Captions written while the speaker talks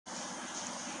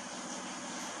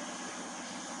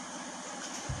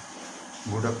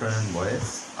Good afternoon boys.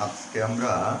 আজকে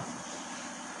আমরা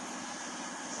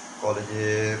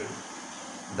কলেজের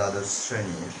দ্বাদশ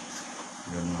শ্রেণীর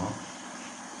জন্য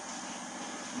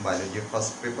বায়োলজি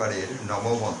ফার্স্ট পেপারের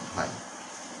নবম অধ্যায়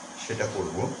সেটা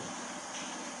করব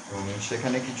এবং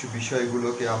সেখানে কিছু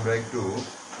বিষয়গুলোকে আমরা একটু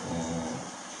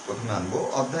প্রথমে আনবো।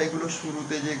 অধ্যায়গুলো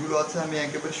শুরুতে যেগুলো আছে আমি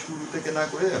একেবারে শুরু থেকে না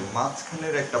করে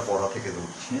মাঝখানের একটা পড়া থেকে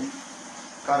ধরছি,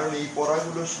 কারণ এই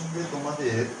পড়াগুলোর সঙ্গে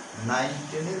তোমাদের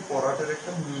 9-10-এর পড়াটার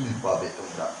একটা মিল পাবে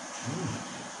তোমরা।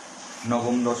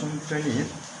 নবম দশম শ্রেণীর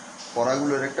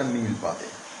পড়াগুলোর একটা মিল পাবে।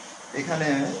 এখানে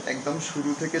একদম শুরু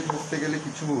থেকে ধরতে গেলে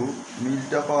কিছু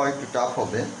মিলটা পাওয়া একটু টাফ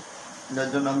হবে, যার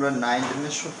জন্য আমরা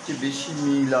 9-10-এর সবচেয়ে বেশি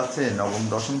মিল আছে নবম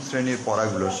দশম শ্রেণীর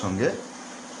পড়াগুলোর সঙ্গে,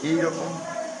 এইরকম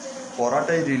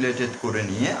পড়াটাই রিলেটেড করে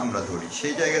নিয়ে আমরা ধরি।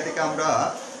 সেই জায়গা থেকে আমরা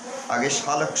আগে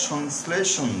সালোক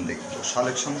সংশ্লেষণ দেখব।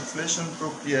 সালোক সংশ্লেষণ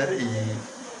প্রক্রিয়ার এই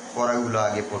পড়াগুলো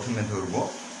আগে প্রথমে ধরব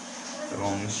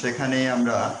এবং সেখানে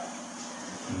আমরা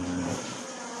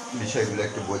বিষয়গুলো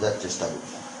একটু বোঝার চেষ্টা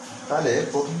করব। তাহলে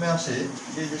প্রথমে আসে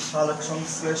যে সালোক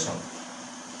সংশ্লেষণ।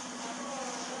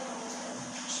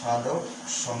 সালোক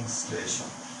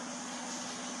সংশ্লেষণ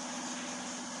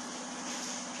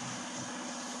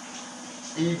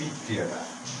এই বিক্রিয়াটা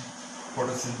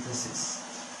ফটোসিনথেসিস।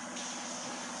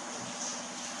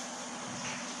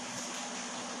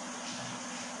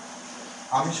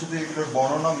 আমি শুধু এগুলোর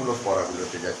বর্ণনামূলক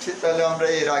পড়াগুলোতে যাচ্ছি। তাহলে আমরা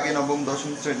এর আগে নবম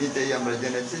দশম শ্রেণীতেই আমরা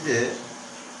জেনেছি যে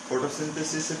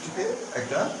ফটোসিনথেসিস হচ্ছে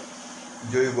একটা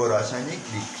জৈব রাসায়নিক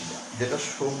বিক্রিয়া যেটা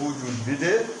সবুজ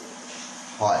উদ্ভিদে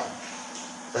হয়।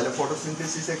 তাহলে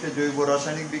ফটোসিনথেসিস একটা জৈব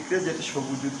রাসায়নিক বিক্রিয়া যেটা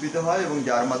সবুজ উদ্ভিদে হয় এবং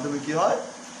যার মাধ্যমে কি হয়,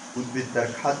 উদ্ভিদ তার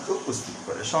খাদ্য প্রস্তুত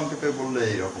করে। সংক্ষেপে বললে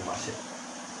এইরকম আসে।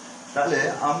 তাহলে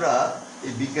আমরা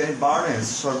এই বিজ্ঞানী বার্নেস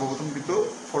সর্বপ্রথম কিন্তু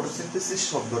ফটোসিনথেসিস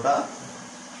শব্দটা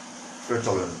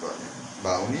প্রচলন করেন,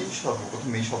 বা উনি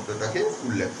সর্বপ্রথম এই শব্দটাকে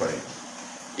উল্লেখ করেন।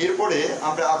 এরপরে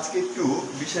আমরা আজকে একটু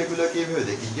বিষয়গুলোকে এইভাবে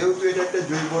দেখি, যেহেতু এটা একটা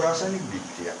জৈব রাসায়নিক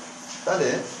বিক্রিয়া, তাহলে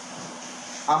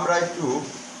আমরা একটু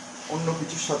অন্য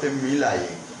কিছুর সাথে মিলাই।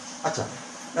 আচ্ছা,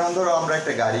 যেমন ধরো আমরা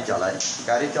একটা গাড়ি চালাই,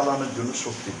 গাড়ি চালানোর জন্য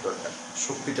শক্তির দরকার।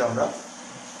 শক্তিটা আমরা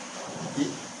কি,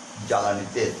 জ্বালানি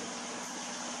তেল।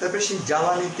 তারপরে সেই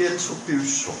জ্বালানি তেল শক্তির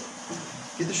উৎস,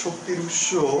 কিন্তু শক্তির উৎস,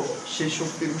 সেই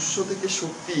শক্তির উৎস থেকে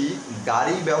শক্তি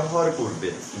গাড়ি ব্যবহার করবে,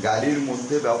 গাড়ির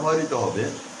মধ্যে ব্যবহৃত হবে,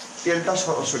 তেলটা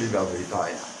সরাসরি ব্যবহৃত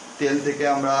হয় না। তেল থেকে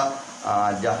আমরা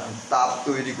তাপ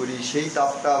তৈরি করি, সেই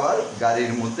তাপটা আবার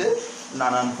গাড়ির মধ্যে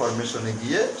নানান ফরমেশনে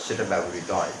গিয়ে সেটা ব্যবহৃত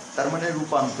হয়, তার মানে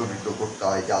রূপান্তরিত করতে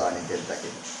হয় জ্বালানি তেলটাকে।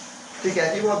 ঠিক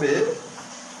একইভাবে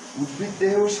উদ্ভিদ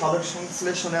দেহেও সালোক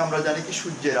সংশ্লেষণে আমরা জানি কি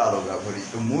সূর্যের আলো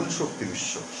ব্যবহৃত মূল শক্তির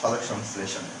উৎস সালোক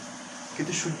সংশ্লেষণে,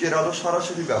 কিন্তু সূর্যের আলো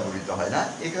সরাসরি ব্যবহৃত হয় না,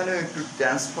 এখানেও একটু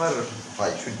ট্রান্সফার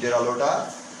হয়। সূর্যের আলোটা,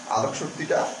 আলোক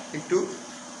শক্তিটা একটু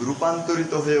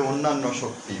রূপান্তরিত হয়ে অন্যান্য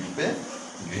শক্তি রূপে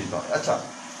গৃহীত হয়। আচ্ছা,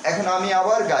 এখন আমি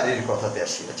আবার গাড়ির কথাতে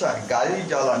আসি। আচ্ছা, গাড়ির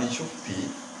জ্বালানি শক্তি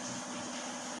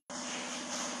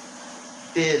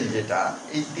তেল, যেটা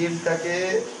এই তেলটাকে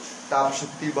তাপ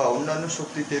শক্তি বা অন্যান্য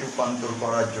শক্তিতে রূপান্তর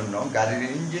করার জন্য গাড়ির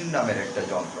ইঞ্জিন নামের একটা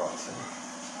যন্ত্র আছে।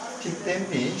 ঠিক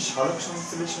তেমনি সালোক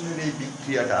সংশ্লেষণের এই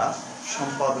বিক্রিয়াটা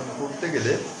সম্পাদন করতে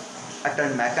গেলে একটা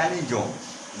মেকানিজম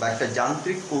বা একটা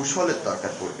যান্ত্রিক কৌশলের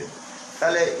দরকার পড়বে।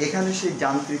 তাহলে এখানে সেই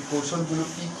যান্ত্রিক কৌশলগুলো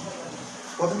কি?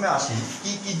 প্রথমে আসি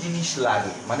কি কি জিনিস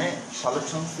লাগে, মানে সালোক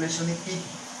সংশ্লেষণে কি।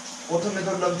 প্রথমে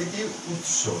ধরলাম দেখি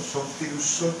উৎস, শক্তির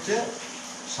উৎস হচ্ছে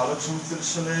সালোক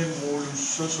সংশ্লেষণের মূল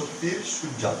উৎস শক্তির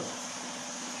সূর্যালোক।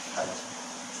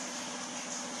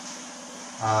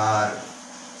 আর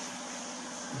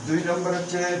 2 নম্বর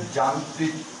হচ্ছে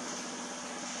যান্ত্রিক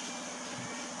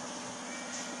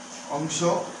অংশ,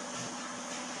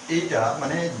 এইটা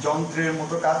মানে যন্ত্রের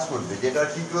মতো কাজ করবে, যেটা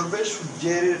কি করবে,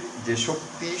 সূর্যের যে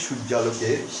শক্তি,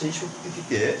 সূর্যালোকের সেই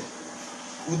শক্তিটিকে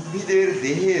উদ্ভিদের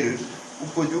দেহের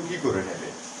উপযোগী করে নেবে।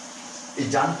 এই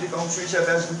যান্ত্রিক অংশ হিসাবে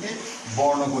আসবে কি,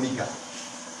 বর্ণকণিকা।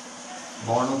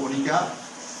 বর্ণকণিকা,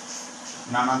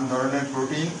 নানান ধরনের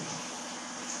প্রোটিন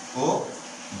ও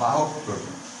বাহক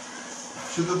প্রোটিন।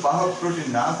 শুধু বাহক প্রোটিন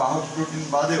না, বাহক প্রোটিন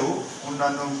বাদেও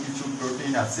অন্যান্য কিছু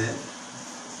প্রোটিন আছে,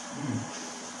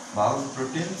 বাহক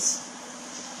প্রোটিনস।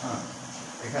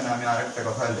 এখানে আমি আরেকটা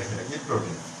কথা লিখে রাখি,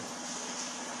 প্রোটিন।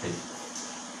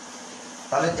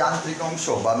 তাহলে যান্ত্রিক অংশ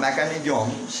বা মেকানিজম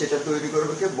সেটা তৈরি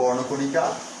করবে কি, বর্ণকণিকা,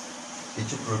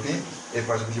 কিছু প্রোটিন, এর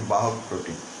পাশাপাশি বাহক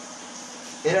প্রোটিন,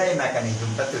 এরা এই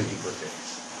মেকানিজমটা তৈরি করবে।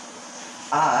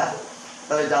 আর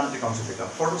তাহলে যান্ত্রিক অংশ থেকে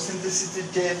ফটোসিনথেসিসের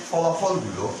যে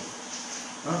ফলাফলগুলো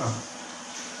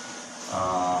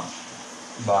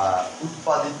বা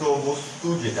উৎপাদিত বস্তু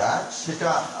যেটা, সেটা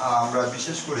আমরা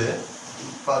বিশেষ করে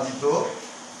উৎপাদিত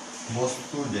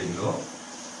বস্তু যেগুলো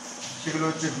সেগুলো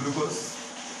হচ্ছে গ্লুকোজ,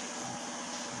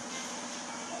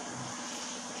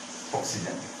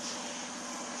 অক্সিজেন।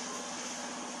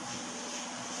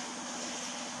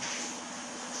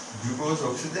 গ্লুকোজ,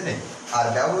 অক্সিজেনে আর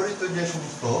ব্যবহৃত যে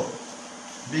সমস্ত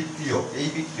বিক্রিয়, এই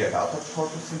বিক্রিয়াটা অর্থাৎ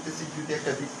ফটোসিনথেসিস যদি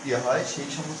একটা বিক্রিয়া হয়,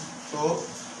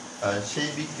 সেই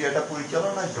বিক্রিয়াটা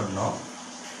পরিচালনার জন্য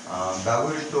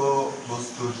ব্যবহৃত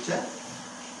বস্তু হচ্ছে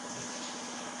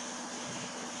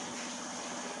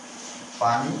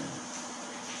পানি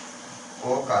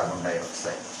ও কার্বন ডাই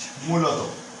অক্সাইড মূলত।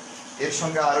 এর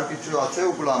সঙ্গে আরো কিছু আছে,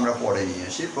 ওগুলো আমরা পরে নিয়ে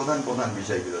আসি, প্রধান প্রধান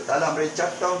বিষয়গুলো। তাহলে আমরা এই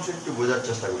চারটা অংশ একটু বোঝার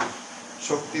চেষ্টা করি।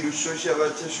 শক্তির উৎস হিসেবে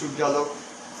আছে সূর্যালোক,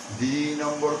 2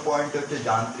 নম্বর পয়েন্ট হচ্ছে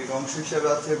যান্ত্রিক অংশ হিসেবে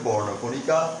আছে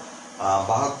বর্ণকণিকা,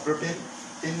 বাহক প্রোটিন।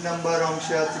 3 নম্বর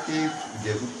অংশে আছে কি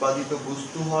যে উৎপাদিত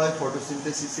বস্তু হয়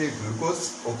ফটোসিনথেসিসে, গ্লুকোজ,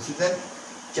 অক্সিজেন।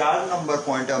 4 নম্বর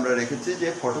পয়েন্টে আমরা রেখেছি যে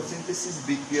ফটোসিনথেসিস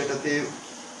বিক্রিয়াটাতে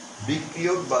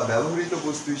বিক্রিয়ক বা ব্যবহৃত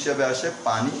বস্তু হিসেবে আসে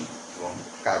পানি এবং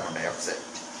কার্বন ডাই অক্সাইড।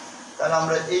 তাহলে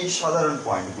আমরা এই সাধারণ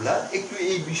পয়েন্টগুলা একটু,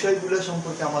 এই বিষয়গুলো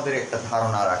সম্পর্কে আমাদের একটা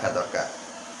ধারণা রাখা দরকার।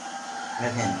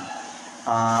 দেখেন,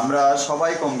 আমরা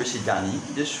সবাই কম বেশি জানি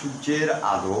যে সূর্যের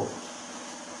আলো,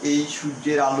 এই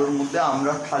সূর্যের আলোর মধ্যে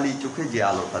আমরা খালি চোখে যে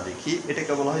আলোটা দেখি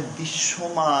এটাকে বলা হয়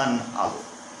দৃশ্যমান আলো।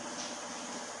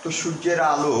 তো সূর্যের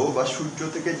আলো বা সূর্য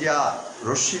থেকে যে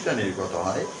রশ্মিটা নির্গত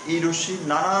হয়, এই রশ্মির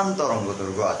নানান তরঙ্গ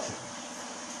দৈর্ঘ্য আছে।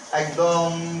 একদম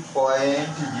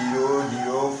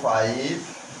 0.005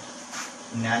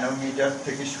 ন্যানোমিটার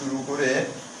থেকে শুরু করে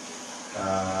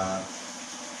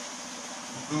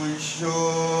 200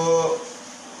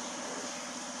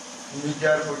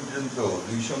 মিটার পর্যন্ত,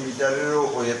 200 মিটারেরও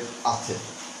ওয়েভ আছে।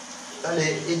 তাহলে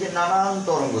এই যে নানান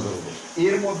তরঙ্গ দৈর্ঘ্য,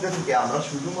 এর মধ্যে থেকে আমরা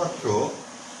শুধুমাত্র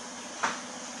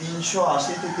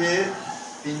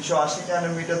 380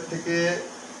 ন্যানোমিটার থেকে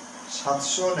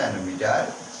 700 ন্যানোমিটার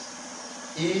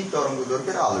এই তরঙ্গ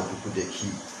দৈর্ঘ্যের আলোটুকু দেখি,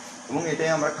 এবং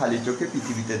এটাই আমরা খালি চোখে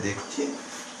পৃথিবীতে দেখছি।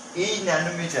 এই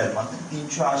ন্যানোমিটার মানে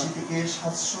 380 থেকে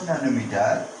 700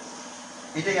 ন্যানোমিটার,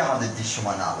 এটাই আমাদের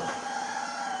দৃশ্যমান আলো।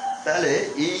 তাহলে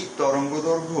এই তরঙ্গ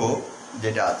দৈর্ঘ্য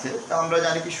যেটা আছে, তা আমরা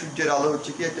জানি কি সূর্যের আলো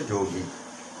হচ্ছে কি একটা যৌগিক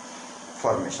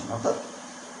ফরমেশন, অর্থাৎ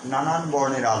নানান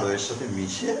বর্ণের আলো এর সাথে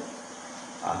মিশে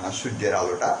সূর্যের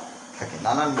আলোটা থাকে।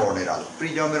 নানান বর্ণের আলো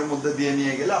প্রিজমের মধ্যে দিয়ে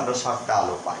নিয়ে গেলে আমরা 7টা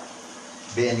আলো পাই।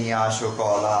 বেনিয়াস ও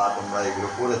কলা, তোমরা এগুলো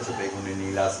পড়েছো, বেগুনি,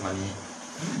 নীল, আসমানি।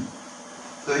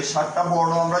 তো এই 7টা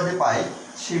বর্ণ আমরা যে পাই,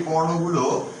 সেই বর্ণগুলো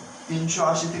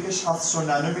 380 থেকে 700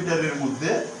 ন্যানোমিটারের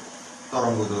মধ্যে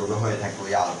তরঙ্গ দৈর্ঘ্য হয়ে থাকে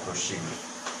ওই আলো রশ্মিগুলো।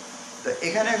 তো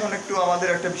এখানে এখন একটু আমাদের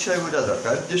একটা বিষয় বোঝা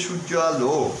দরকার যে সূর্য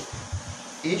আলো,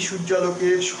 এই সূর্য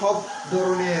আলোকের সব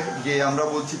ধরনের যে আমরা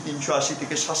বলছি 380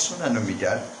 থেকে 700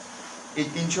 ন্যানোমিটার, এই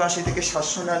 380 থেকে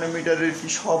 700 ন্যানোমিটারের কি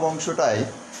সব অংশটাই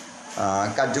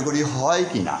কার্যকরী হয়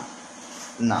কি না?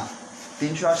 না,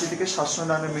 380 থেকে 700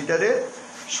 ন্যানোমিটারের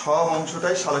সব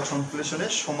অংশটাই সালোক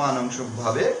সংশ্লেষণের সমান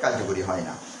অংশভাবে কার্যকরী হয়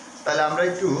না। তাহলে আমরা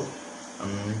একটু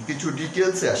কিছু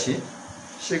ডিটেলসে আসি।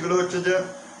 সেগুলো হচ্ছে যে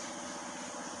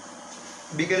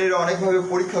বিজ্ঞানীরা অনেকভাবে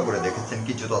পরীক্ষা করে দেখেছেন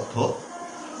কিছু তথ্য।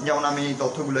 যেমন আমি এই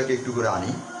তথ্যগুলোকে একটু করে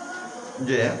আনি,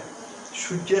 যে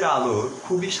সূর্যের আলোর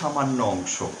খুবই সামান্য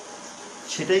অংশ,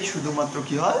 সেটাই শুধুমাত্র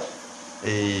কি হয়,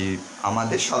 এই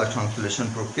আমাদের সালোক সংশ্লেষণ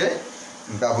প্রক্রিয়ায়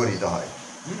ব্যবহৃত হয়।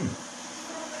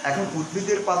 এখন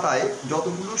উদ্ভিদের পাতায়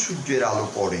যতগুলো সূর্যের আলো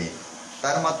পড়ে,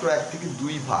 তার মাত্র 1 থেকে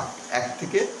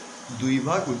 2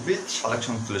 ভাগ উদ্ভিদ সালোক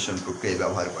সংশ্লেষণ প্রক্রিয়ায়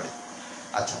ব্যবহার করে।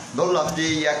 আচ্ছা, ধরলাম যে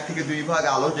এই 1 থেকে 2 ভাগ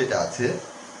আলো যেটা আছে,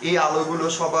 এই আলোগুলো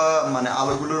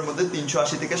আলোগুলোর মধ্যে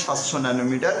 380 থেকে 700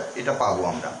 ন্যানোমিটার এটা পাবো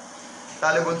আমরা।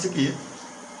 তাহলে বলছে কি,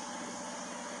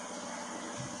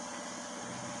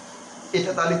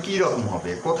 এটা তাহলে কি রকম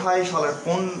হবে, কোথায়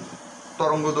কোন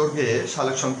তরঙ্গ দৈর্ঘ্যে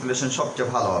সালোক সংশ্লেষণ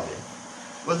সবচেয়ে ভালো হবে?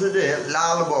 বলছে যে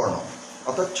লাল বর্ণ,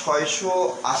 অর্থাৎ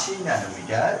 680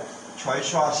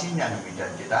 ন্যানোমিটার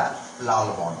যেটা লাল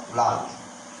বর্ণ, লাল,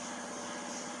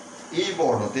 এই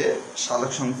বর্ণতে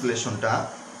সালোক সংশ্লেষণটা,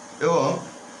 এবং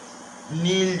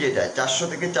নীল যেটা 400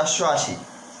 থেকে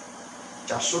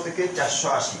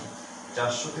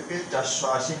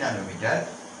 480 ন্যানোমিটার,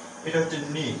 এটা হচ্ছে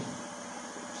নীল।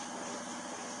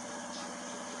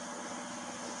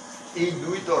 এই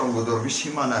 2 তরঙ্গ দৈর্ঘ্যের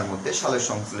সীমানার মধ্যে সালোক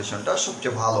সংশ্লেষণটা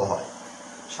সবচেয়ে ভালো হয়,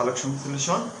 সালোক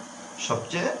সংশ্লেষণ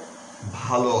সবচেয়ে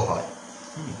ভালো হয়।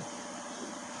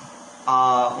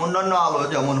 অন্যান্য আলো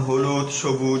যেমন হলুদ,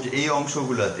 সবুজ, এই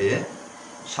অংশগুলোতে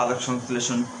সালোক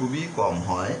সংশ্লেষণ খুবই কম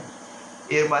হয়।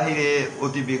 এর বাহিরে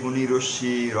অতি বেগুনি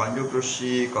রশ্মি, রঞ্জক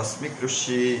রশ্মি, কসমিক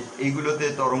রশ্মি, এইগুলোতে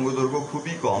তরঙ্গ দৈর্ঘ্য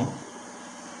খুবই কম,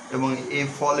 এবং এর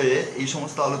ফলে এই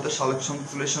সমস্ত আলোতে সালোক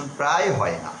সংশ্লেষণ প্রায়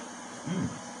হয় না।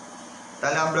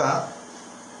 তাহলে আমরা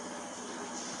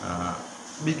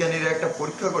বিজ্ঞানীরা একটা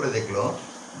পরীক্ষা করে দেখলো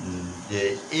যে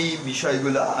এই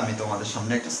বিষয়গুলো আমি তোমাদের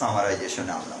সামনে একটা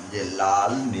সামারাইজেশনে আনলাম যে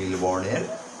লাল নীল বর্ণের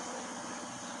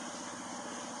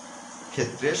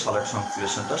ক্ষেত্রে সালোক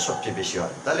সংশ্লেষণটা সবচেয়ে বেশি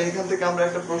হয়। তাহলে এখান থেকে আমরা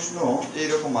একটা প্রশ্ন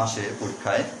এইরকম আসে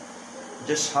পরীক্ষায়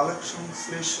যে সালোক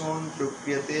সংশ্লেষণ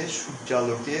প্রক্রিয়াতে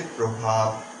সূর্যালোকের প্রভাব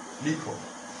লিখো,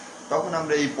 তখন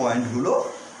আমরা এই পয়েন্টগুলো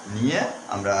নিয়ে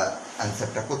আমরা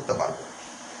অ্যান্সারটা করতে পারবো।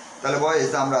 তাহলে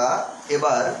বয়স আমরা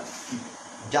এবার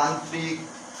যান্ত্রিক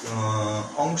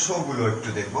অংশগুলো একটু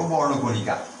দেখবো।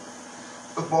 বর্ণকণিকা,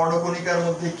 তো বর্ণকণিকার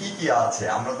মধ্যে কি কি আছে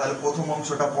আমরা তাহলে প্রথম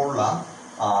অংশটা পড়লাম।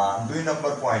 2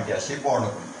 নম্বর পয়েন্টে আসি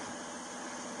বর্ণকণিকা।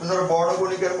 তো ধরো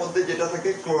বর্ণকণিকার মধ্যে যেটা থাকে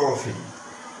ক্লোরোফিল।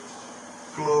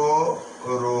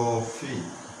 ক্লোরোফিল,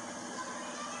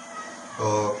 তো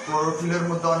ক্লোরোফিলের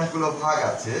মধ্যে অনেকগুলো ভাগ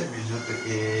আছে, বিশেষত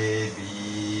A B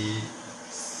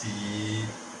C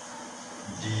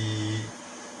D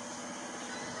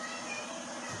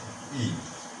E.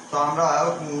 তো আমরা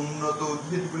উন্নত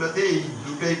উদ্ভিদগুলোতে এই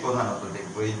দুটাই প্রধানত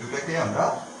দেখবো, এই দুটাকে আমরা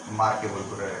মার্কেবল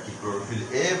করে রাখি, ক্লোরোফিল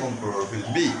এ এবং ক্লোরোফিল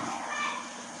বি।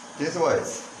 ঠিক আছে বয়েস?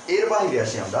 এর বাইরে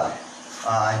আসি আমরা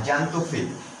জ্যান্থোফিল।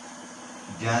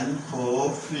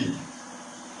 জ্যান্থোফিল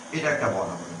এটা একটা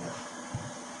বর্ণকণিকা।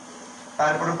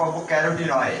 তারপরে পাবো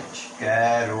ক্যারোটিনয়েড।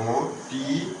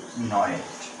 ক্যারোটিনয়েড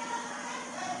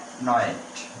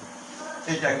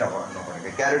এটা একটা বর্ণকণিকা।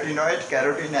 ক্যারোটিনয়েড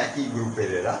ক্যারোটিন একই গ্রুপের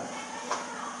এরা।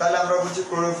 তাহলে আমরা বলছি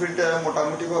ক্লোরোফিলটা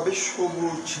মোটামুটি ভাবে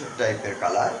সবুজ টাইপের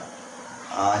কালার।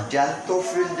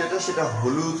 জ্যান্থোফিল যেটা সেটা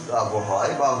হলুদ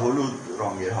হয় বা হলুদ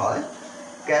রঙের হয়।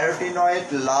 ক্যারোটিনয়েড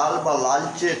লাল বা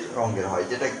লালচে রঙের হয়,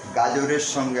 যেটা গাজরের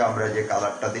সঙ্গে আমরা যে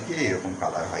কালারটা দেখি এরকম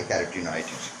কালার হয়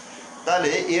ক্যারোটিনয়েডের। তাহলে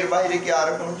এর বাইরে কি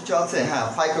আরো কোনো কিছু আছে? হ্যাঁ,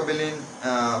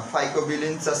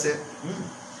 ফাইকোবিলিনস আছে,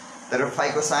 তারপর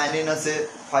ফাইকোসায়ানিন আছে,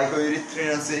 ফাইকোইরিথ্রিন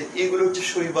আছে। এগুলো হচ্ছে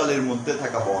শৈবালের মধ্যে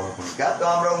থাকা বর্ণকণিকা। তো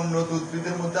আমরা উন্নত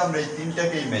উদ্ভিদের মধ্যে আমরা এই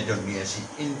তিনটাকেই মেজর নিয়ে আসি,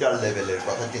 ইন্টার লেভেলের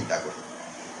কথা চিন্তা করি।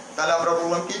 তাহলে আমরা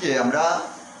বললাম কি যে আমরা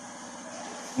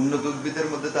উন্নত উদ্ভিদের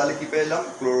মধ্যে তাহলে কি পেলাম?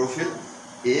 Chlorophyll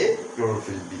A,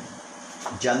 chlorophyll B,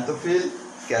 xanthophyll,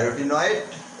 carotenoid,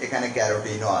 এখানে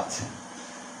ক্যারোটিনও আছে।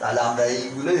 তাহলে আমরা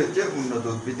এইগুলোই হচ্ছে উন্নত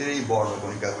উদ্ভিদের এই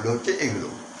বর্ণকণিকাগুলো হচ্ছে এগুলো।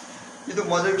 কিন্তু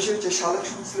মজার বিষয় হচ্ছে সালোক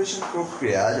সংশ্লেষণ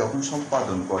প্রক্রিয়া যখন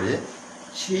সম্পাদন করে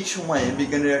সেই সময়ে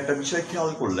বিজ্ঞানীরা একটা বিষয়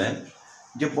খেয়াল করলেন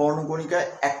যে বর্ণকণিকা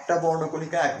একটা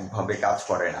বর্ণকণিকা একভাবে কাজ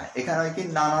করে না। এখানে হয় কি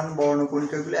নানান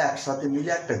বর্ণকণিকাগুলো একসাথে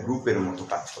মিলে একটা গ্রুপের মতো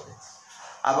কাজ করে।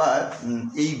 আবার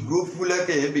এই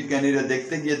গ্রুপগুলোকে বিজ্ঞানীরা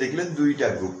দেখতে গিয়ে দেখলেন দুইটা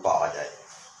গ্রুপ পাওয়া যায়।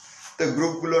 তো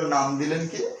গ্রুপগুলোর নাম দিলেন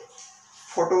কি?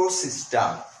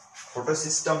 ফটোসিস্টেম।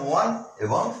 ফটোসিস্টেম 1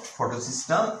 এবং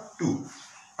ফটোসিস্টেম 2।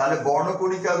 তাহলে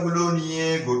বর্ণকণিকাগুলো নিয়ে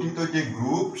গঠিত যে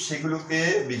গ্রুপ সেগুলোকে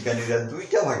বিজ্ঞানীরা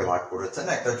দুইটা ভাগে ভাগ করেছেন।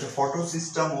 একটা হচ্ছে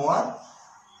ফটোসিস্টেম 1,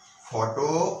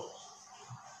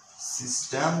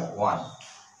 ফটোসিস্টেম 1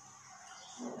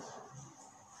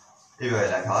 এইভাবে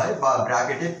লেখা হয়, বা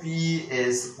ব্র্যাকেটে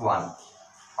PS1।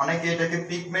 অনেকে এটাকে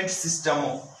পিগমেন্ট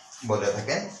সিস্টেমও বলে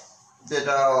থাকেন,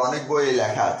 যেটা অনেক বইয়ে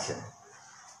লেখা আছে।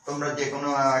 তোমরা যে কোনো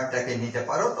একটাকে নিতে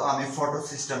পারো। তো আমি ফটো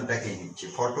সিস্টেমটাকেই নিচ্ছি।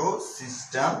 ফটো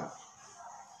সিস্টেম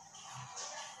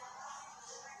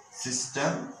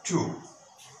 2,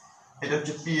 এটা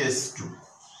হচ্ছে PS2।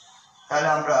 তাহলে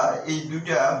আমরা এই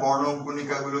দুইটা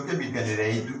বর্ণকণিকাগুলোকে বিজ্ঞানীরা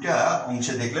এই দুইটা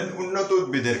অংশে দেখলেন উন্নত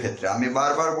উদ্ভিদের ক্ষেত্রে। আমি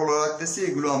বারবার বলে রাখতেছি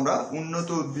এগুলো আমরা উন্নত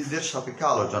উদ্ভিদের সাপেক্ষে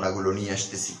আলোচনাগুলো নিয়ে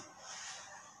আসতেছি।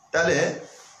 তাহলে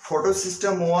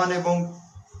ফটোসিস্টেম 1 এবং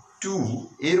 2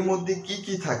 এর মধ্যে কি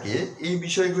কি থাকে এই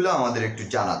বিষয়গুলো আমাদের একটু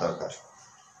জানা দরকার।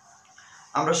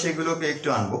 আমরা সেগুলোকে একটু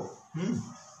আনবো।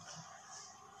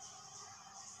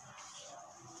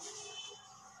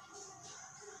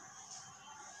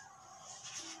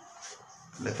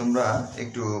 তোমরা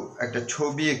একটু একটা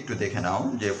ছবি একটু দেখে নাও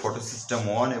যে ফটোসিস্টেম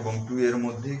 1 এবং 2 এর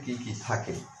মধ্যে কি কি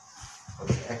থাকে।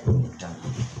 এক মিনিট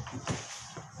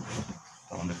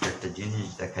তোমাদেরকে একটা জিনিস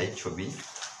দেখাই, ছবি।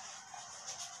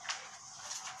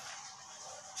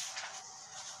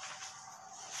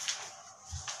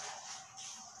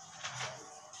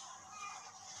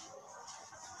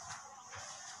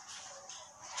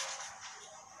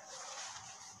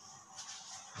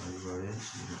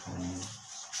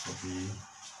 ছবি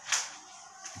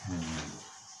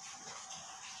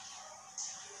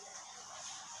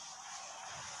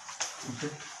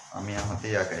আমি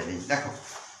হাতেই আঁকাই দিই। দেখো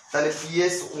তাহলে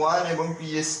PS1 এবং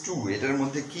PS2 এটার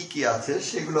মধ্যে কি কি আছে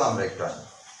সেগুলো আমরা একটু আনি।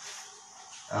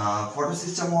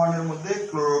 ফটোসিস্টেম 1 এর মধ্যে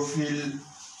ক্লোরোফিল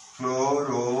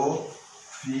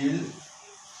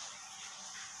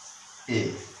এ,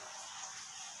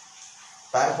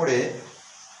 তারপরে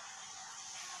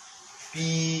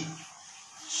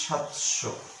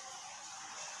P700,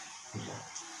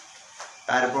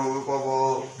 তারপর পাবো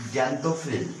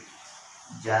জ্যান্থোফিল,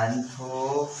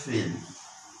 জ্যান্থোফিল,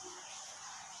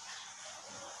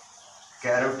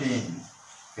 ক্যারোটিন,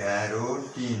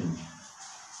 ক্যারোটিন,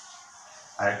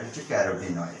 আর একটা হচ্ছে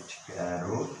ক্যারোটিনয়েড,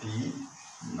 ক্যারোটিনয়েড।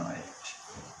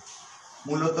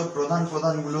 মূলত প্রধান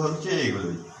প্রধানগুলো হচ্ছে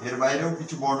এইগুলোই, এর বাইরেও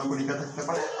কিছু বর্ণকণিকা থাকতে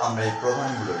পারে, আমরা এই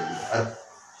প্রধানগুলো এগুলো। আর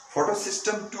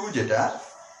ফটোসিস্টেম 2 যেটা,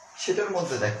 সেটার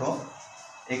মধ্যে দেখো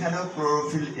এখানেও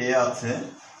ক্লোরোফিল এ আছে,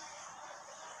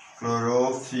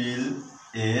 ক্লোরোফিল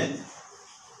এ,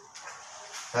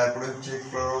 তারপরে হচ্ছে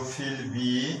ক্লোরোফিল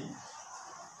বি,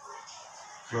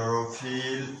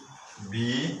 ক্লোরোফিল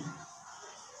বি,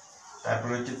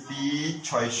 তারপরে হচ্ছে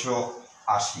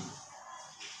P680,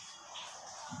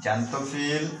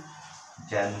 xanthophyll,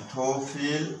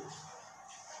 xanthophyll,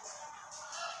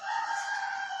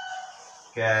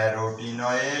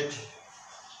 carotenoid,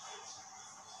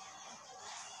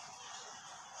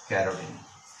 carotene.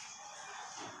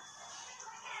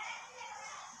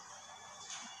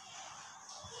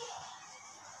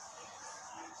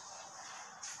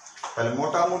 তাহলে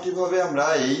মোটামুটি ভাবে আমরা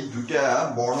এই দুটা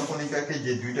বর্ণকণিকাকে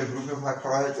যে দুইটা গ্রুপে ভাগ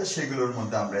করা হয়েছে সেগুলোর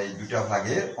মধ্যে আমরা এই দুটা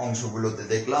ভাগের অংশগুলোতে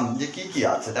দেখলাম যে কি কি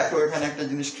আছে। দেখো এখানে একটা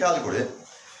জিনিস খেয়াল করে,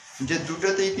 যে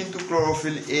দুটাতেই কিন্তু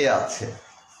ক্লোরোফিল এ আছে।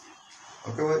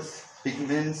 ওকে,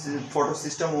 pigments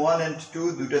photosystem 1 and 2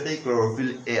 দুটাতেই chlorophyll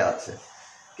A আছে,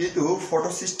 কিন্তু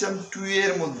ফটোসিস্টেম 2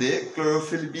 এর মধ্যে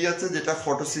ক্লোরোফিল বি আছে, যেটা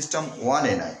ফটোসিস্টেম 1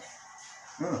 এ নাই।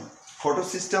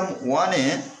 ফটোসিস্টেম 1 এ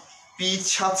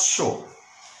P700,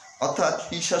 অর্থাৎ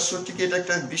P700 এটা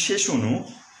একটা বিশেষ অণু,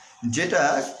 যেটা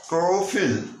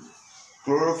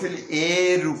ক্লোরোফিল এ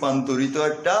রূপান্তরিত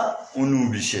একটা অণু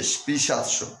বিশেষ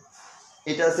P700।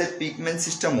 এটা আছে পিগমেন্ট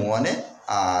সিস্টেম 1 এ,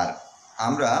 আর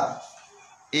আমরা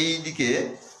এই দিকে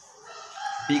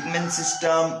পিগমেন্ট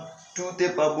সিস্টেম 2 তে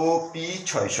পাবো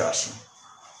P680।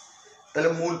 তাহলে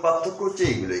মূল পার্থক্য হচ্ছে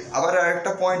এইগুলোই। আবার আর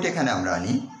একটা পয়েন্ট এখানে আমরা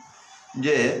আনি,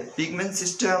 যে পিগমেন্ট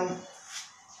সিস্টেম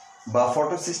বা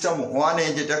ফটো সিস্টেম 1 এ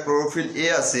যেটা ক্লোরোফিল এ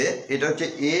আছে, এটা হচ্ছে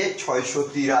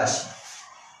A683,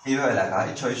 এইভাবে লেখা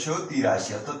হয় 683,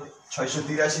 অর্থাৎ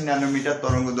 683 ন্যানোমিটার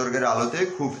তরঙ্গ দৈর্ঘ্যের আলোতে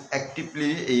খুব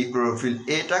অ্যাক্টিভলি এই ক্লোরোফিল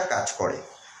এটা কাজ করে।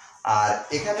 আর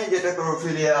এখানে যেটা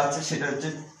ক্লোরোফিল এ আছে সেটা হচ্ছে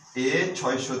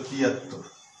A673।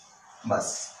 বাস,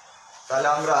 তাহলে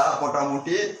আমরা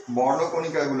মোটামুটি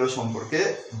বর্ণকণিকাগুলো সম্পর্কে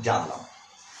জানলাম।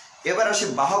 এবার আসি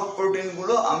বাহক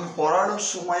প্রোটিনগুলো। আমি পড়ানোর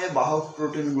সময়ে বাহক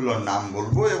প্রোটিনগুলোর নাম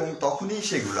বলবো এবং তখনই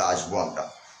সেগুলো আসবো আমরা।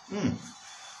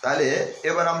 তাহলে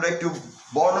এবার আমরা একটু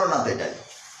বর্ণনাতে যাই,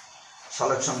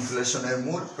 সালোক সংশ্লেষণের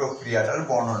মূল প্রক্রিয়াটার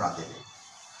বর্ণনাতে যাই।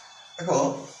 দেখো,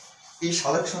 এই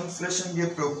সালোক সংশ্লেষণ যে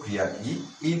প্রক্রিয়াটি,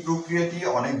 এই প্রক্রিয়াটি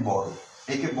অনেক বড়।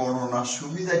 একে বর্ণনার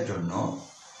সুবিধার জন্য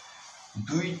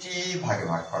দুইটি ভাগে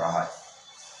ভাগ করা হয়।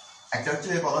 একটা হচ্ছে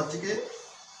বলা হচ্ছে কি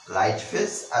লাইট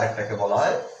ফেজ, আর একটাকে বলা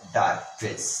হয় ডার্ক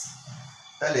ফেজ।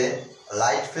 তাহলে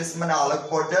লাইট ফেজ মানে আলোক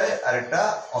পর্যায়, আর একটা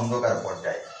অন্ধকার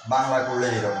পর্যায়। বাংলা করলে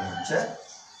এরকম হচ্ছে।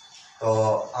 তো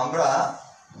আমরা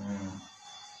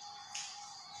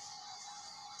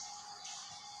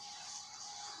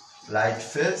লাইট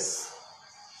ফেজ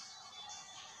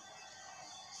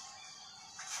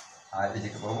আর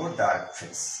এদিকে পাবো ডার্ক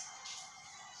ফেজ।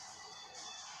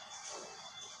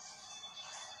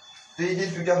 তো এই যে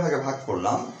দুইটা ভাগে ভাগ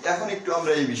করলাম, এখন একটু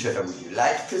আমরা এই বিষয়টা বুঝি।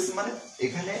 লাইট ফেজ মানে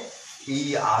এখানে এই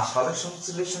সালোক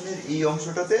সংশ্লেষণের এই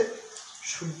অংশটাতে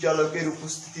সূর্যালোকের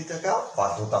উপস্থিতি থাকা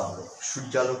বাধ্যতামূলক।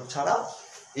 সূর্যালোক ছাড়া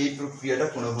এই প্রক্রিয়াটা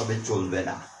কোনোভাবে চলবে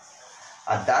না।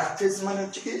 আর ডার্ক ফেজ মানে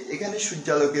হচ্ছে কি এখানে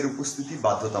সূর্যালোকের উপস্থিতি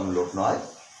বাধ্যতামূলক নয়,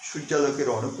 সূর্যালোকের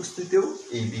অনুপস্থিতিতেও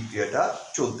এই বিক্রিয়াটা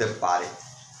চলতে পারে।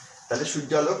 তাহলে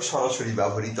সূর্যালোক সরাসরি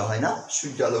ব্যবহৃত হয় না,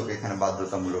 সূর্যালোক এখানে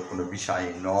বাধ্যতামূলক কোনো বিষয়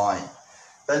নয়।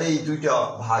 তাহলে এই দুইটা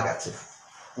ভাগ আছে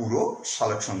পুরো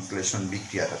সালোক সংশ্লেষণ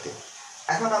বিক্রিয়াটাতে।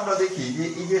 এখন আমরা দেখি যে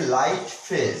এই যে লাইট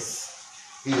ফেজ,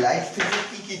 এই লাইট ফেজে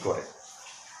কি কি করে।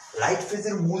 লাইট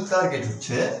ফেজের মূল টার্গেট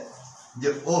হচ্ছে যে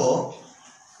ও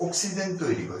অক্সিজেন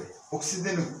তৈরি করে,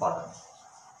 অক্সিজেন উৎপাদন,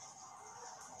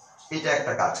 এটা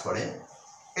একটা কাজ করে,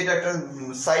 এটা একটা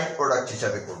সাইড প্রোডাক্ট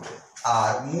হিসাবে করবে।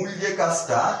 আর মূল যে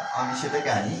কাজটা আমি সেটাকে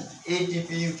আনি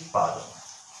এটিপি উৎপাদন,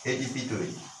 এটিপি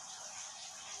তৈরি,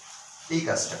 এই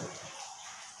কাজটা করে।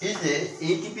 এই যে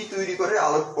এটিপি তৈরি করে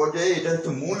আলোক পর্যায়ে, এটা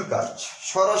হচ্ছে মূল কাজ।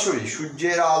 সরাসরি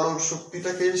সূর্যের আলোর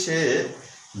শক্তিটাকে সে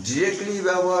ডিরেক্টলি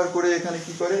ব্যবহার করে এখানে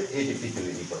কি করে এটিপি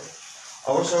তৈরি করে।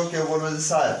 অবশ্য কেউ বলবে যে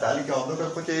স্যার তাহলে কি অন্ধকার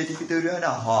পর্যায়ে এটিপি তৈরি হয়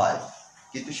না? হয়,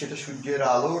 কিন্তু সেটা সূর্যের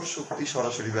আলোর শক্তি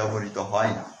সরাসরি ব্যবহৃত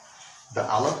হয় না।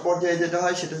 আলোক পর্যায়ে যেটা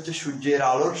হয় সেটা হচ্ছে সূর্যের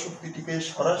আলোর শক্তিটিকে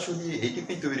সরাসরি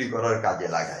এটিপি তৈরি করার কাজে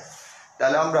লাগায়।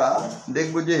 তাহলে আমরা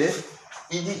দেখব যে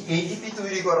এই যে এটিপি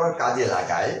তৈরি করার কাজে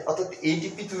লাগায়, অর্থাৎ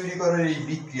এটিপি তৈরি করার এই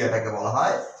বিক্রিয়াটাকে বলা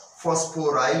হয়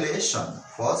ফসফোরাইলেশন,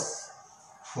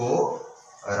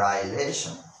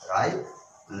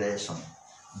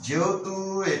 যেহেতু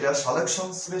এটা সালোক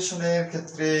সংশ্লেষণের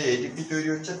ক্ষেত্রে এটিপি তৈরি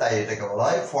হচ্ছে তাই এটাকে বলা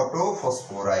হয়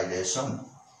ফটোফসফোরাইলেশন।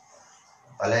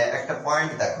 তাহলে একটা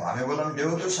পয়েন্ট দেখো, আমি বললাম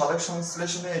যেহেতু সালোক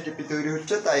সংশ্লেষণে এটিপি তৈরি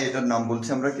হচ্ছে তাই এটার নাম বলছি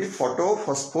আমরা কি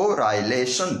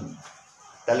ফটোফসফোরাইলেশন।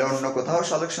 তাহলে অন্য কোথাও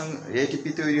সালোক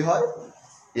এটিপি তৈরি হয়?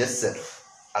 ইয়েস স্যার,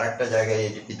 আর একটা জায়গায়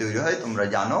এটিপি তৈরি হয়, তোমরা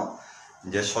জানো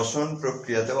যে শ্বসন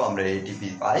প্রক্রিয়াতেও আমরা এটিপি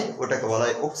পাই, ওটাকে বলা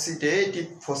হয় অক্সিডেটিভ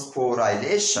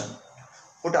ফসফোরাইলেশন,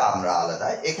 ওটা আমরা আলাদা।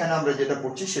 এখানে আমরা যেটা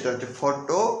পড়ছি সেটা হচ্ছে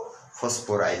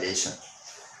ফটোফসফোরাইলেশন।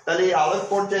 তাহলে এই আলোক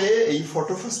পর্যায়ে এই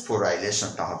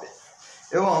ফটোফসফোরাইলেশনটা হবে,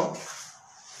 এবং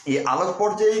এই আলোক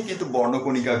পর্যায়ে কিন্তু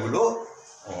বর্ণকণিকাগুলো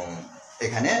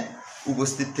এখানে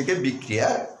উপস্থিত থেকে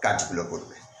বিক্রিয়ার কাজগুলো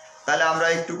করবে। তাহলে আমরা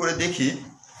একটু করে দেখি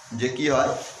যে কি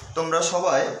হয়। তোমরা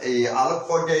সবাই এই আলোক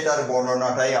পর্যায়টার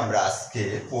বর্ণনাটাই আমরা আজকে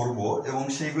পড়ব, এবং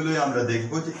সেইগুলোই আমরা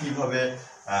দেখব যে কিভাবে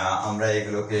আমরা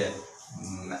এগুলোকে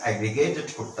অ্যাগ্রিগেটেড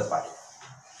করতে পারি।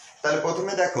 তাহলে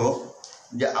প্রথমে দেখো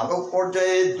যে আলোক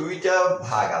পর্যায়ে দুইটা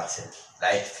ভাগ আছে,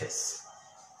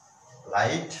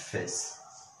 লাইট ফেজ।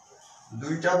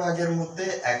 দুইটা ভাগের মধ্যে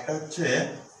একটা হচ্ছে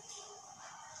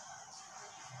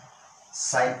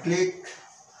সাইক্লিক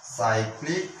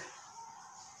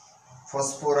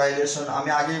ফসফোরাইলেশন। আমি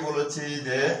আগেই বলেছি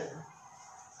যে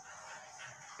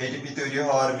এটিপি তৈরি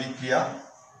হওয়ার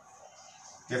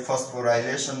বিক্রিয়াকে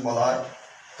ফসফোরাইলেশন বলা হয়।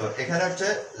 তো এখানে হচ্ছে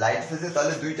লাইট ফেজে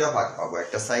তাহলে দুইটা ভাগ পাবো,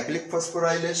 একটা সাইক্লিক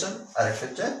ফসফোরাইলেশন আর একটা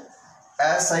হচ্ছে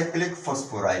অ্যাসাইক্লিক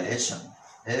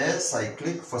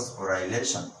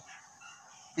ফসফোরাইলেশন।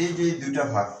 এই যে দুইটা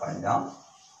ভাগ পাইলাম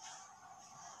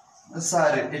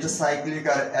স্যার, এটা সাইক্লিক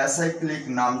আর অ্যাসাইক্লিক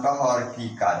নামটা হওয়ার কি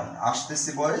কারণ? আসতেছি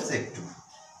বয়স একটু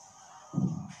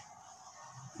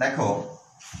দেখো।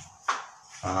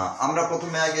 আমরা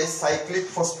প্রথমে আগে সাইক্লিক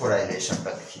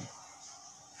ফসফোরাইলেশনটা দেখি।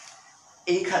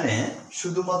 এইখানে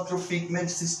শুধুমাত্র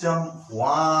পিগমেন্ট সিস্টেম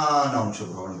 1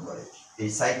 অংশগ্রহণ করে। এই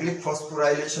সাইক্লিক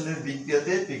ফসফোরাইলেশনের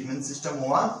বিক্রিয়াতে পিগমেন্ট সিস্টেম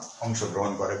 1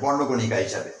 অংশগ্রহণ করে বর্ণকণিকা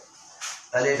হিসাবে।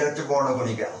 তাহলে এটা হচ্ছে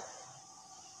বর্ণকণিকা,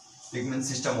 পিগমেন্ট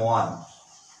সিস্টেম 1।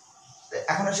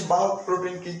 এখন আসে বাহক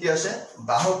প্রোটিন। কি কি আসে?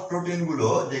 বাহক প্রোটিনগুলো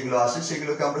যেগুলো আসে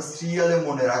সেগুলোকে আমরা সিরিয়ালে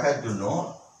মনে রাখার জন্য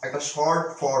একটা শর্ট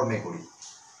ফর্মে করি।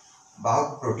 বাহক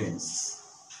প্রোটিনস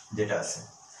যেটা আছে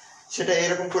সেটা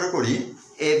এরকম করে করি,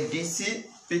 এফডিসি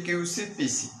পিকিউসি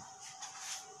পিসি,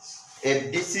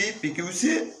 এফডিসি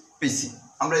পিকিউসি পিসি,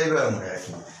 আমরা এইভাবে মনে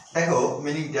রাখি। দেখো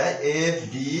মিনিংটা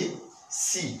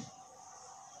এফডিসি,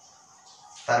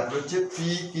 তারপর হচ্ছে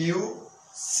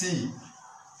পিকিউসি,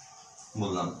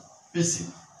 বললাম পিসি।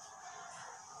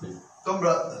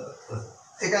 তোমরা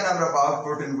এখানে আমরা বাহক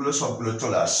প্রোটিন গুলো সবগুলো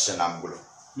চলে আসছে নামগুলো।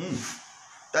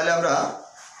 তাহলে আমরা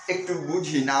একটু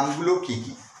বুঝি নামগুলো কি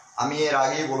কি। আমি এর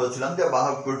আগেই বলেছিলাম যে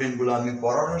বাহক প্রোটিন গুলো আমি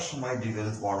পড়ানোর সময়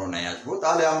ডিটেলস বর্ণনায় আসবো।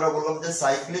 তাহলে আমরা বললাম যে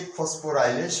সাইক্লিক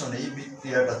ফসফোরাইলেশন এই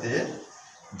বিক্রিয়াটাতে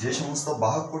যে সমস্ত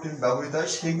বাহক প্রোটিন ব্যবহৃত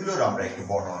হয় সেগুলোর আমরা একটু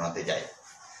বর্ণনাতে যাই।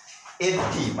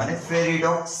 এফটি মানে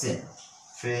ফেরিডক্সিন,